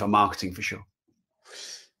opportunity for marketing for sure.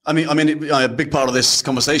 I mean, a big part of this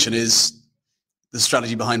conversation is the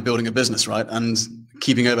strategy behind building a business, right? And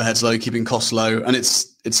keeping overheads low, keeping costs low. And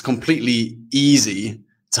it's completely easy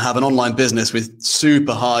to have an online business with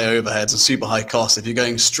super high overheads and super high costs if you're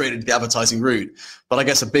going straight into the advertising route. But I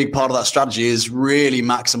guess a big part of that strategy is really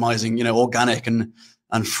maximizing, organic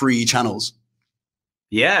and free channels.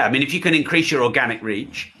 Yeah. I mean, if you can increase your organic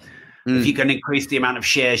reach, if you can increase the amount of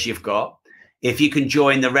shares you've got, if you can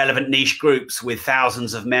join the relevant niche groups with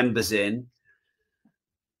thousands of members in,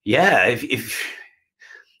 yeah, if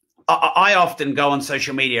I often go on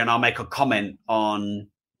social media and I'll make a comment on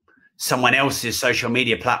someone else's social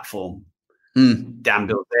media platform. Dan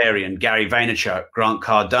Bilzerian, Gary Vaynerchuk, Grant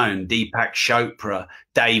Cardone, Deepak Chopra,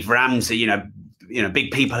 Dave Ramsey, you know,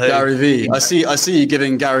 big people who Gary V. I see you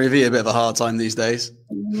giving Gary V a bit of a hard time these days.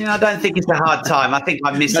 Yeah, I don't think it's a hard time. I think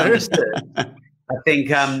I'm misunderstood. I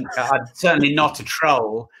think I'm certainly not a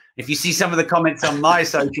troll. If you see some of the comments on my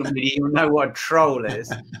social media, you'll know what a troll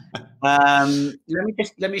is.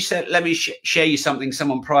 Let me share you something.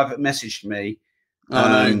 Someone private messaged me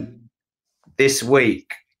this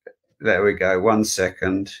week. There we go. 1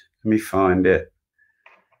 second. Let me find it.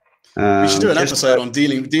 We should do an episode on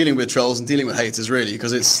dealing with trolls and dealing with haters, really,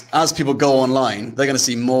 because it's as people go online, they're going to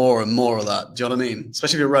see more and more of that. Do you know what I mean?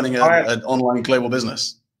 Especially if you're running an online global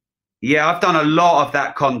business. Yeah, I've done a lot of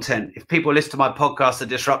that content. If people listen to my podcast, The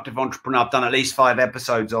Disruptive Entrepreneur, I've done at least 5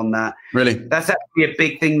 episodes on that. Really? That's actually a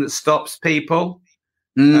big thing that stops people.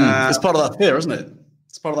 It's part of that fear, isn't it?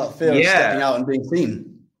 It's part of that fear of stepping out and being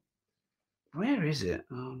seen. Where is it?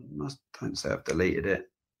 Don't say I've deleted it.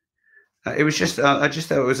 It was just, I just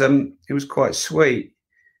thought it was quite sweet.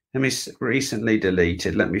 Let me recently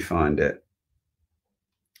deleted. Let me find it.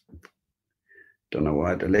 Don't know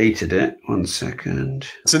why I deleted it. 1 second.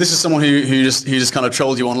 So this is someone who just kind of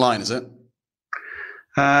trolled you online, is it?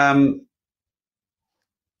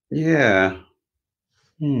 Yeah.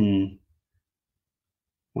 1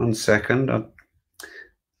 second. I'll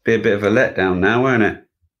be a bit of a letdown now, won't it?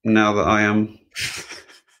 Now that I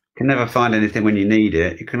can never find anything when you need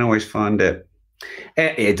it. You can always find it.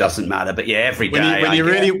 It doesn't matter, but yeah, every day. When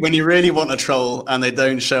you really want a troll and they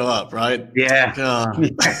don't show up, right? Yeah.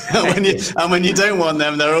 when you don't want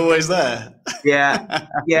them, they're always there. Yeah.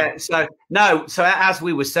 So as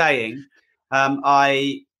we were saying,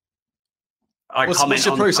 I what's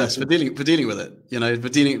your process for dealing with it? You know, for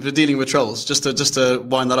dealing with trolls. Just to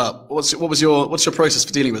wind that up. What's your process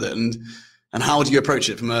for dealing with it, and how do you approach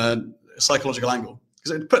it from a psychological angle?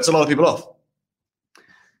 Because it puts a lot of people off.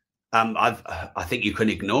 I think you can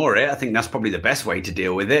ignore it. I think that's probably the best way to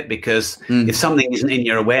deal with it, because if something isn't in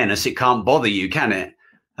your awareness, it can't bother you, can it?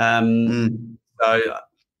 So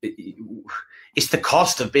it's the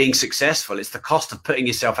cost of being successful. It's the cost of putting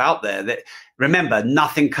yourself out there. That, remember,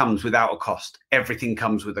 nothing comes without a cost. Everything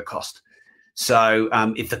comes with a cost. So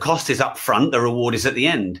if the cost is up front, the reward is at the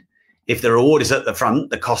end. If the reward is at the front,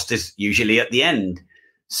 the cost is usually at the end.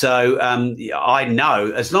 So I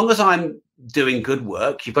know, as long as I'm doing good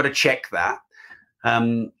work, you've got to check that.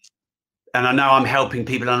 And I know I'm helping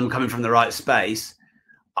people and I'm coming from the right space.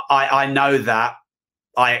 I know that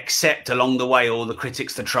I accept along the way all the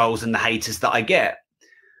critics, the trolls and the haters that I get.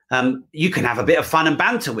 You can have a bit of fun and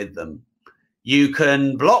banter with them. You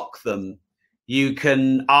can block them. You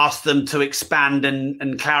can ask them to expand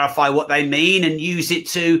and clarify what they mean and use it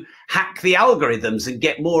to hack the algorithms and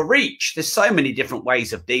get more reach. There's so many different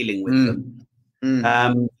ways of dealing with them.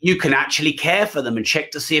 You can actually care for them and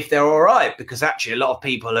check to see if they're all right, because actually a lot of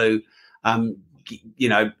people who,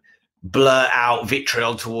 blurt out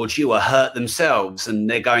vitriol towards you or hurt themselves and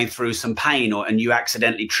they're going through some pain and you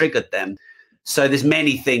accidentally triggered them. So there's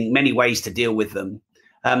many ways to deal with them.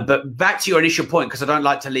 But back to your initial point, because I don't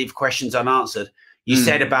like to leave questions unanswered. You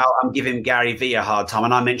said about I'm giving Gary V a hard time,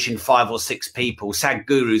 and I mentioned 5 or 6 people.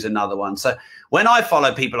 Sadhguru's another one. So when I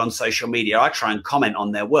follow people on social media, I try and comment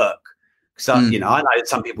on their work. So, I know that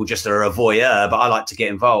some people just are a voyeur, but I like to get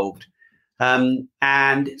involved.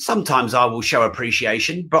 And sometimes I will show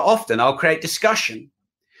appreciation, but often I'll create discussion.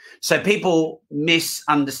 So people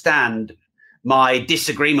misunderstand my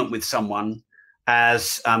disagreement with someone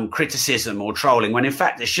as criticism or trolling, when in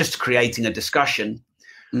fact it's just creating a discussion.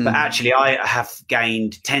 But actually I have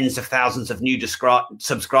gained tens of thousands of new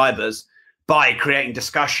subscribers by creating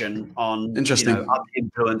discussion on other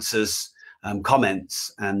influencers'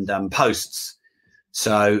 comments and posts.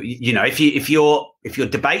 So if your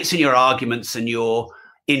debates and your arguments and your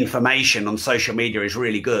information on social media is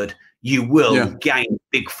really good, you will gain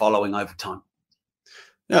big following over time.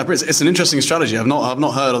 Yeah, it's an interesting strategy. I've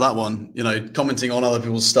not heard of that one. Commenting on other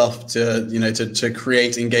people's stuff to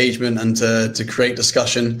create engagement and to create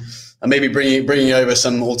discussion, and maybe bringing over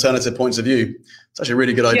some alternative points of view. It's actually a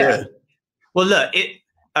really good idea. Yeah. Well, look,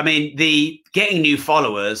 the getting new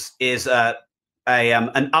followers is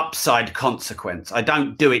an upside consequence. I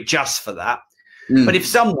don't do it just for that. But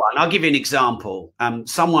if I'll give you an example.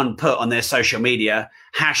 Someone put on their social media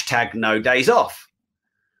 #NoDaysOff.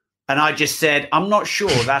 And I just said, I'm not sure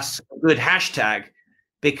that's a good hashtag,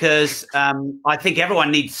 because I think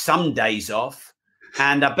everyone needs some days off.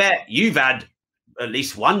 And I bet you've had at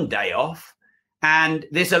least one day off. And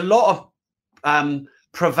there's a lot of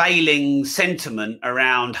prevailing sentiment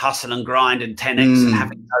around hustle and grind and 10x and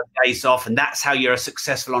having no days off, and that's how you're a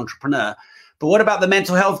successful entrepreneur. But what about the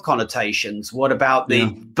mental health connotations? What about the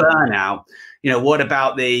burnout? What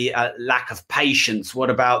about the lack of patience? What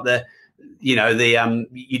about the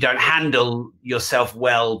you don't handle yourself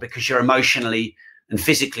well because you're emotionally and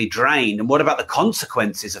physically drained? And what about the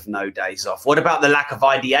consequences of no days off? What about the lack of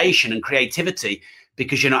ideation and creativity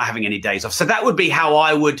because you're not having any days off? So that would be how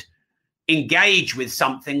I would engage with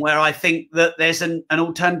something where I think that there's an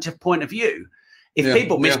alternative point of view. If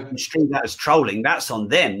people misconstrue that as trolling, that's on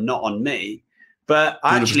them, not on me. But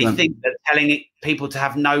I actually 100%. Think that telling people to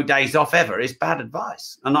have no days off ever is bad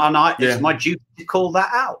advice. And it's my duty to call that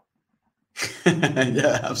out.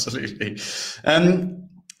 Yeah, absolutely. So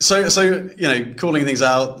calling things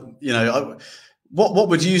out, what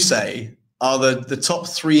would you say are the top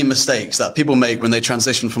 3 mistakes that people make when they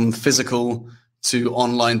transition from physical to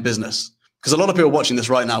online business? Because a lot of people watching this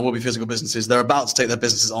right now will be physical businesses. They're about to take their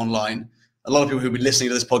businesses online. A lot of people who will be listening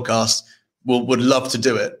to this podcast would love to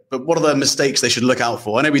do it. But what are the mistakes they should look out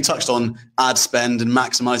for? I know we touched on ad spend and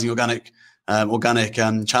maximizing organic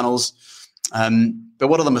channels. But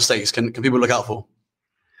what are the mistakes can people look out for?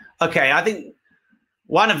 Okay, I think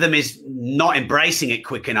one of them is not embracing it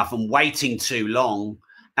quick enough and waiting too long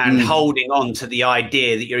and holding on to the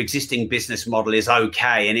idea that your existing business model is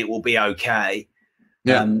okay and it will be okay.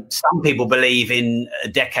 Yeah. Some people believe in a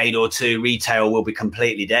decade or two, retail will be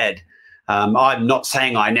completely dead. I'm not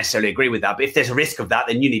saying I necessarily agree with that, but if there's a risk of that,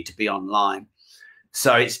 then you need to be online.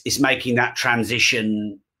 So it's making that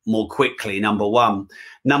transition more quickly, number one.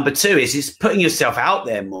 Number two is it's putting yourself out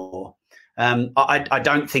there more. I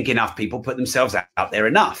don't think enough people put themselves out there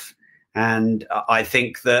enough. And I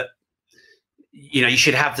think that, you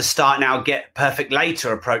should have the start now, get perfect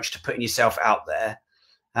later approach to putting yourself out there.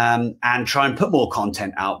 And try and put more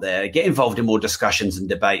content out there, get involved in more discussions and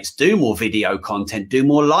debates, do more video content, do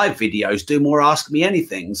more live videos, do more Ask Me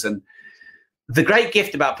Anythings. And the great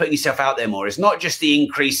gift about putting yourself out there more is not just the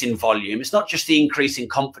increase in volume. It's not just the increase in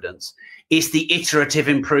confidence. It's the iterative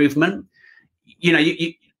improvement.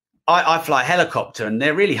 I fly a helicopter and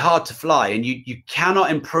they're really hard to fly. And you cannot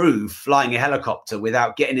improve flying a helicopter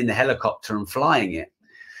without getting in the helicopter and flying it.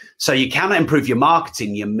 So you cannot improve your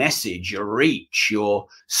marketing, your message, your reach, your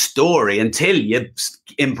story until you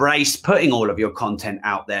embrace putting all of your content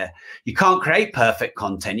out there. You can't create perfect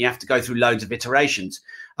content. You have to go through loads of iterations.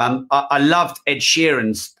 I loved Ed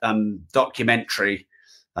Sheeran's documentary.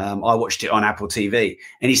 I watched it on Apple TV.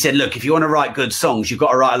 And he said, look, if you want to write good songs, you've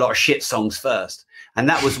got to write a lot of shit songs first. And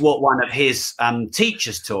that was what one of his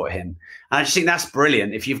teachers taught him. And I just think that's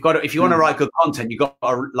brilliant. If you want to write good content, you've got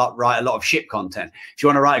to write a lot of shit content. If you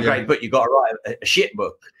want to write a great book, you've got to write a shit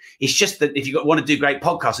book. It's just that if you want to do great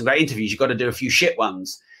podcasts and great interviews, you've got to do a few shit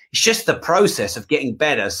ones. It's just the process of getting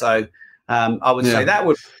better. So I would say that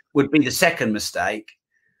would be the second mistake.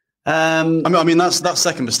 I mean that's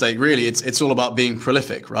second mistake. Really, it's all about being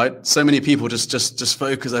prolific, right? So many people just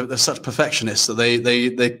focus. They're such perfectionists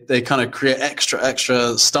that they kind of create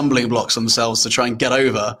extra stumbling blocks on themselves to try and get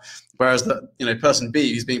over. Whereas person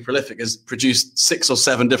B, who's being prolific, has produced 6 or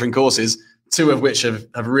 7 different courses, 2 of which have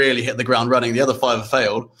really hit the ground running. The other 5 have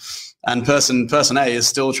failed. And person A is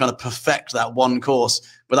still trying to perfect that one course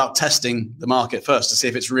without testing the market first to see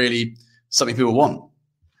if it's really something people want.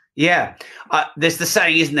 Yeah. There's the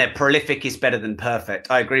saying, isn't there? Prolific is better than perfect.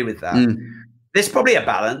 I agree with that. There's probably a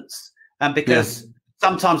balance because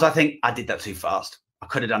sometimes I think I did that too fast. I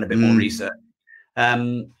could have done a bit more research.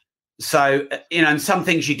 So, and some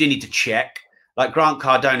things you do need to check. Like Grant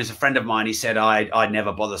Cardone is a friend of mine. He said, I'd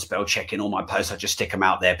never bother spell checking all my posts. I just stick them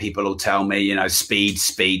out there. People will tell me,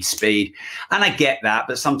 speed. And I get that.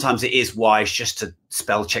 But sometimes it is wise just to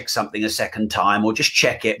spell check something a second time or just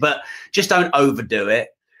check it. But just don't overdo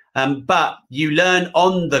it. But you learn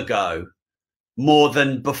on the go more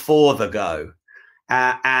than before the go.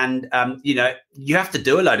 You have to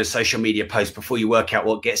do a load of social media posts before you work out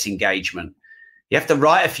what gets engagement. You have to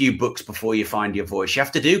write a few books before you find your voice. You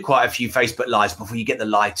have to do quite a few Facebook Lives before you get the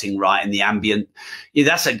lighting right and the ambient.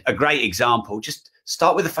 That's a great example. Just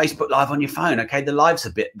start with a Facebook Live on your phone. Okay, the light's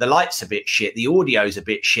a bit shit, the audio's a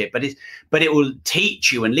bit shit, but it will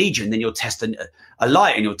teach you and lead you, and then you'll test a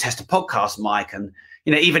light and you'll test a podcast mic. And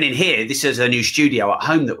even in here, this is a new studio at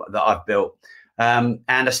home that I've built, and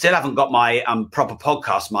I still haven't got my proper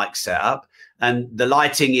podcast mic set up. And the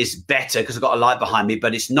lighting is better because I've got a light behind me,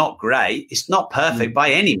 but it's not great. It's not perfect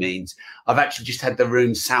by any means. I've actually just had the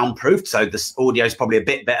room soundproofed, so the audio is probably a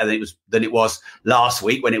bit better than it was last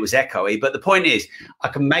week when it was echoey. But the point is, I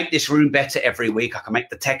can make this room better every week. I can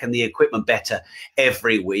make the tech and the equipment better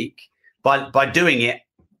every week by doing it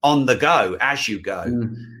on the go as you go.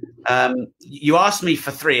 You asked me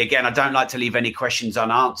for 3. Again, I don't like to leave any questions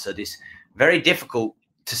unanswered. It's very difficult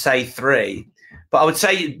to say 3, but I would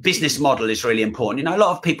say business model is really important. You know, a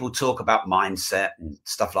lot of people talk about mindset and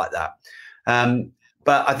stuff like that.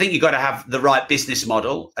 But I think you've got to have the right business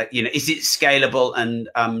model. You know, is it scalable and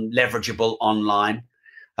leverageable online?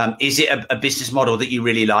 Is it a business model that you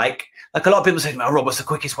really like? Like a lot of people say to me, "Oh, Rob, what's the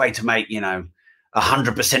quickest way to make,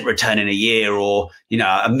 100% return in a year, or,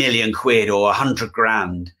 £1 million or 100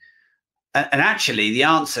 grand?" And actually the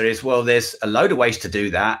answer is, well, there's a load of ways to do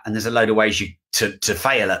that. And there's a load of ways to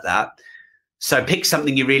fail at that. So pick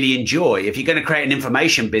something you really enjoy. If you're going to create an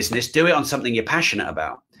information business, do it on something you're passionate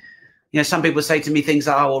about. Some people say to me things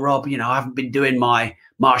like, "Oh, well, Rob, I haven't been doing my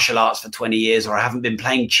martial arts for 20 years, or I haven't been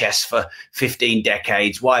playing chess for 15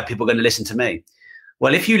 decades. Why are people going to listen to me?"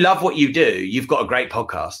 Well, if you love what you do, you've got a great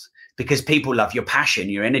podcast, because people love your passion,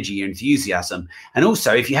 your energy, your enthusiasm. And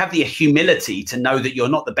also, if you have the humility to know that you're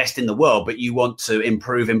not the best in the world, but you want to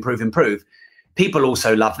improve, people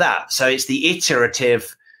also love that. So it's the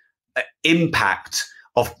iterative impact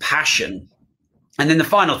of passion. And then the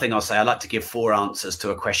final thing I'll say, I like to give 4 answers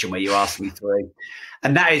to a question where you asked me 3.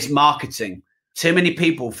 And that is marketing. Too many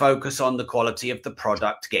people focus on the quality of the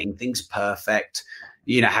product, getting things perfect,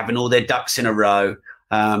 having all their ducks in a row.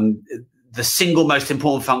 The single most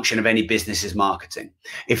important function of any business is marketing.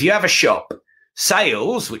 If you have a shop,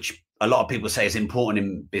 sales, which a lot of people say is important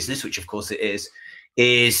in business, which of course it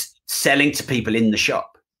is selling to people in the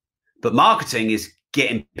shop. But marketing is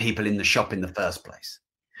getting people in the shop in the first place.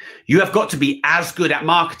 You have got to be as good at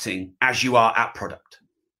marketing as you are at product.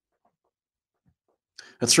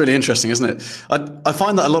 That's really interesting, isn't it? I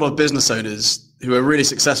find that a lot of business owners who are really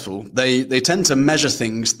successful, they tend to measure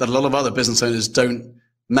things that a lot of other business owners don't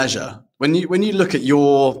measure. When you look at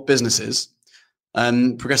your businesses,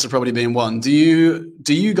 and Progressive Property being one, do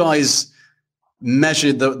you guys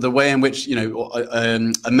measure the way in which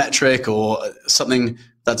a metric or something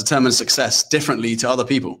that determines success differently to other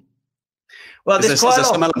people? Well, is there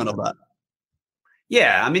some element of that?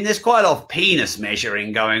 Yeah, I mean, there's quite a lot of penis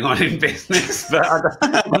measuring going on in business, but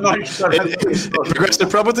I'm not sure. Progressive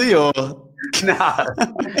Property, or no? So,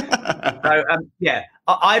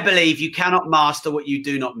 I believe you cannot master what you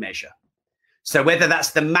do not measure. So whether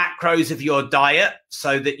that's the macros of your diet,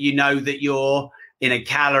 so that you know that you're in a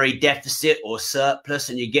calorie deficit or surplus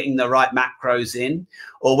and you're getting the right macros in,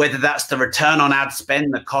 or whether that's the return on ad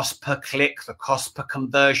spend, the cost per click, the cost per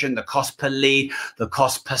conversion, the cost per lead, the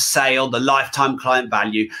cost per sale, the lifetime client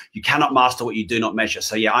value, you cannot master what you do not measure.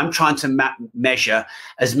 So yeah, I'm trying to measure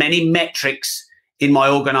as many metrics in my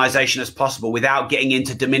organization as possible without getting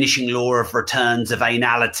into diminishing law of returns of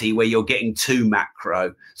anality, where you're getting too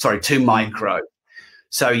micro. So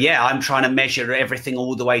yeah, I'm trying to measure everything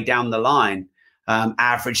all the way down the line.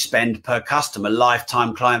 Average spend per customer,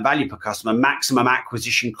 lifetime client value per customer, maximum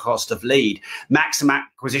acquisition cost of lead, maximum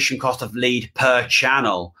acquisition cost of lead per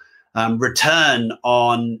channel, return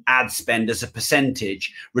on ad spend as a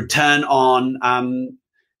percentage, return on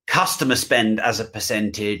customer spend as a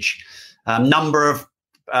percentage, number of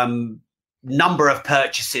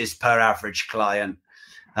purchases per average client,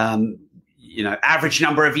 average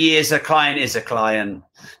number of years a client is a client,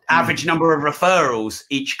 average number of referrals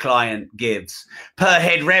each client gives, per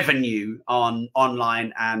head revenue on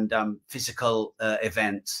online and physical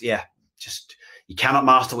events. Yeah, just you cannot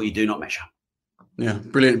master what you do not measure. Yeah,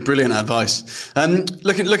 brilliant advice.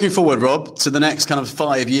 Looking forward, Rob, to the next kind of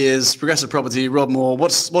 5 years, Progressive Property, Rob Moore,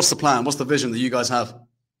 what's the plan? What's the vision that you guys have?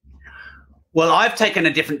 Well, I've taken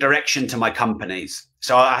a different direction to my companies.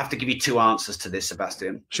 So I have to give you 2 answers to this,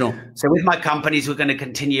 Sebastian. Sure. So with my companies, we're going to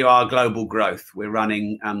continue our global growth. We're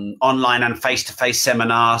running online and face-to-face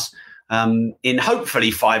seminars in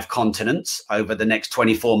hopefully 5 continents over the next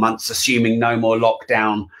 24 months, assuming no more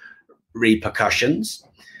lockdown repercussions.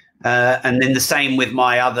 And then the same with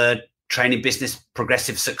my other training business,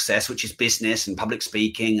 Progressive Success, which is business and public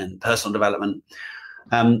speaking and personal development.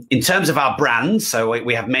 In terms of our brands, so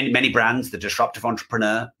we have many brands: the Disruptive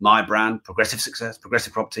Entrepreneur, my brand, Progressive Success,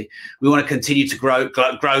 Progressive Property. We want to continue to grow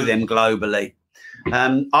them globally.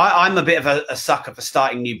 I'm a bit of a sucker for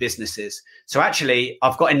starting new businesses. So actually,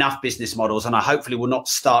 I've got enough business models, and I hopefully will not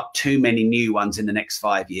start too many new ones in the next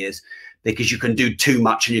 5 years, because you can do too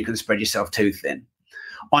much and you can spread yourself too thin.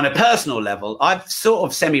 On a personal level, I've sort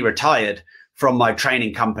of semi-retired from my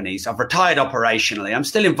training companies. I've retired operationally. I'm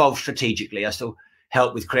still involved strategically. I still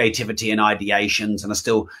help with creativity and ideations, and I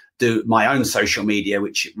still do my own social media,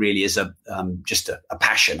 which really is just a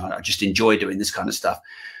passion. I just enjoy doing this kind of stuff.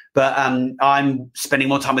 But I'm spending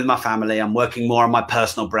more time with my family. I'm working more on my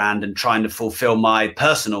personal brand and trying to fulfill my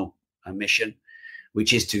personal mission,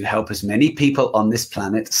 which is to help as many people on this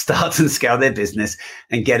planet start and scale their business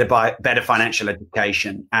and get a better financial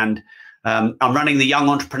education. And I'm running the Young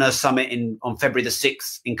Entrepreneurs Summit on February the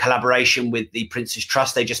 6th in collaboration with the Prince's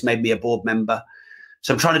Trust. They just made me a board member.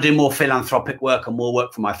 So I'm trying to do more philanthropic work and more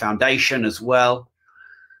work for my foundation as well.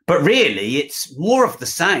 But really, it's more of the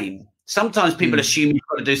same. Sometimes people assume you've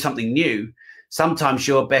got to do something new. Sometimes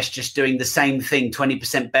you're best just doing the same thing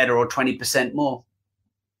 20% better or 20% more.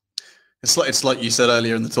 It's like you said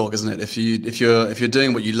earlier in the talk, isn't it? If you're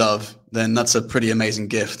doing what you love, then that's a pretty amazing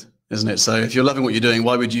gift, isn't it? So if you're loving what you're doing,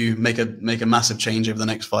 why would you make a massive change over the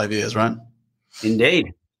next 5 years, right?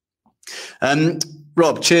 Indeed.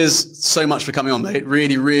 Rob, cheers so much for coming on, mate.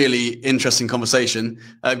 Really, really interesting conversation.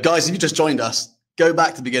 Guys, if you just joined us, go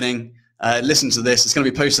back to the beginning, listen to this. It's going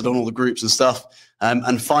to be posted on all the groups and stuff,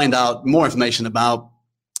 and find out more information about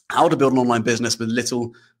how to build an online business with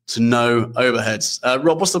little to no overheads.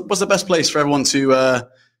 Rob, what's the best place for everyone to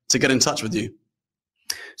get in touch with you?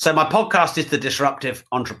 So my podcast is The Disruptive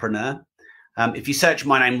Entrepreneur. If you search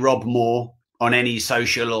my name, Rob Moore, on any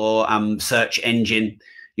social or search engine,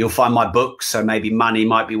 you'll find my books. So maybe money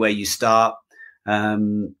might be where you start.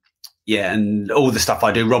 And all the stuff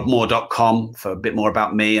I do, robmoore.com for a bit more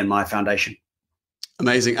about me and my foundation.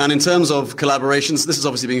 Amazing. And in terms of collaborations, this is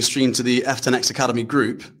obviously being streamed to the F10X Academy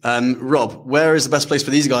group. Rob, where is the best place for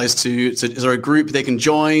these guys to is there a group they can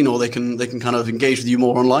join, or they can kind of engage with you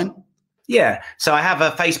more online? Yeah. So I have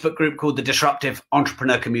a Facebook group called the Disruptive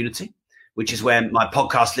Entrepreneur Community, which is where my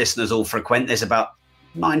podcast listeners all frequent. There's about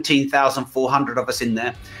 19,400 of us in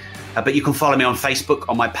there. But you can follow me on Facebook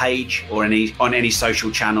on my page or on any social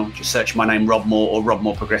channel. Just search my name, Rob Moore, or Rob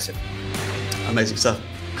Moore Progressive. Amazing stuff.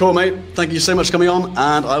 Cool, mate. Thank you so much for coming on,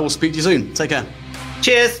 and I will speak to you soon. Take care.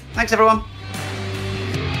 Cheers. Thanks, everyone.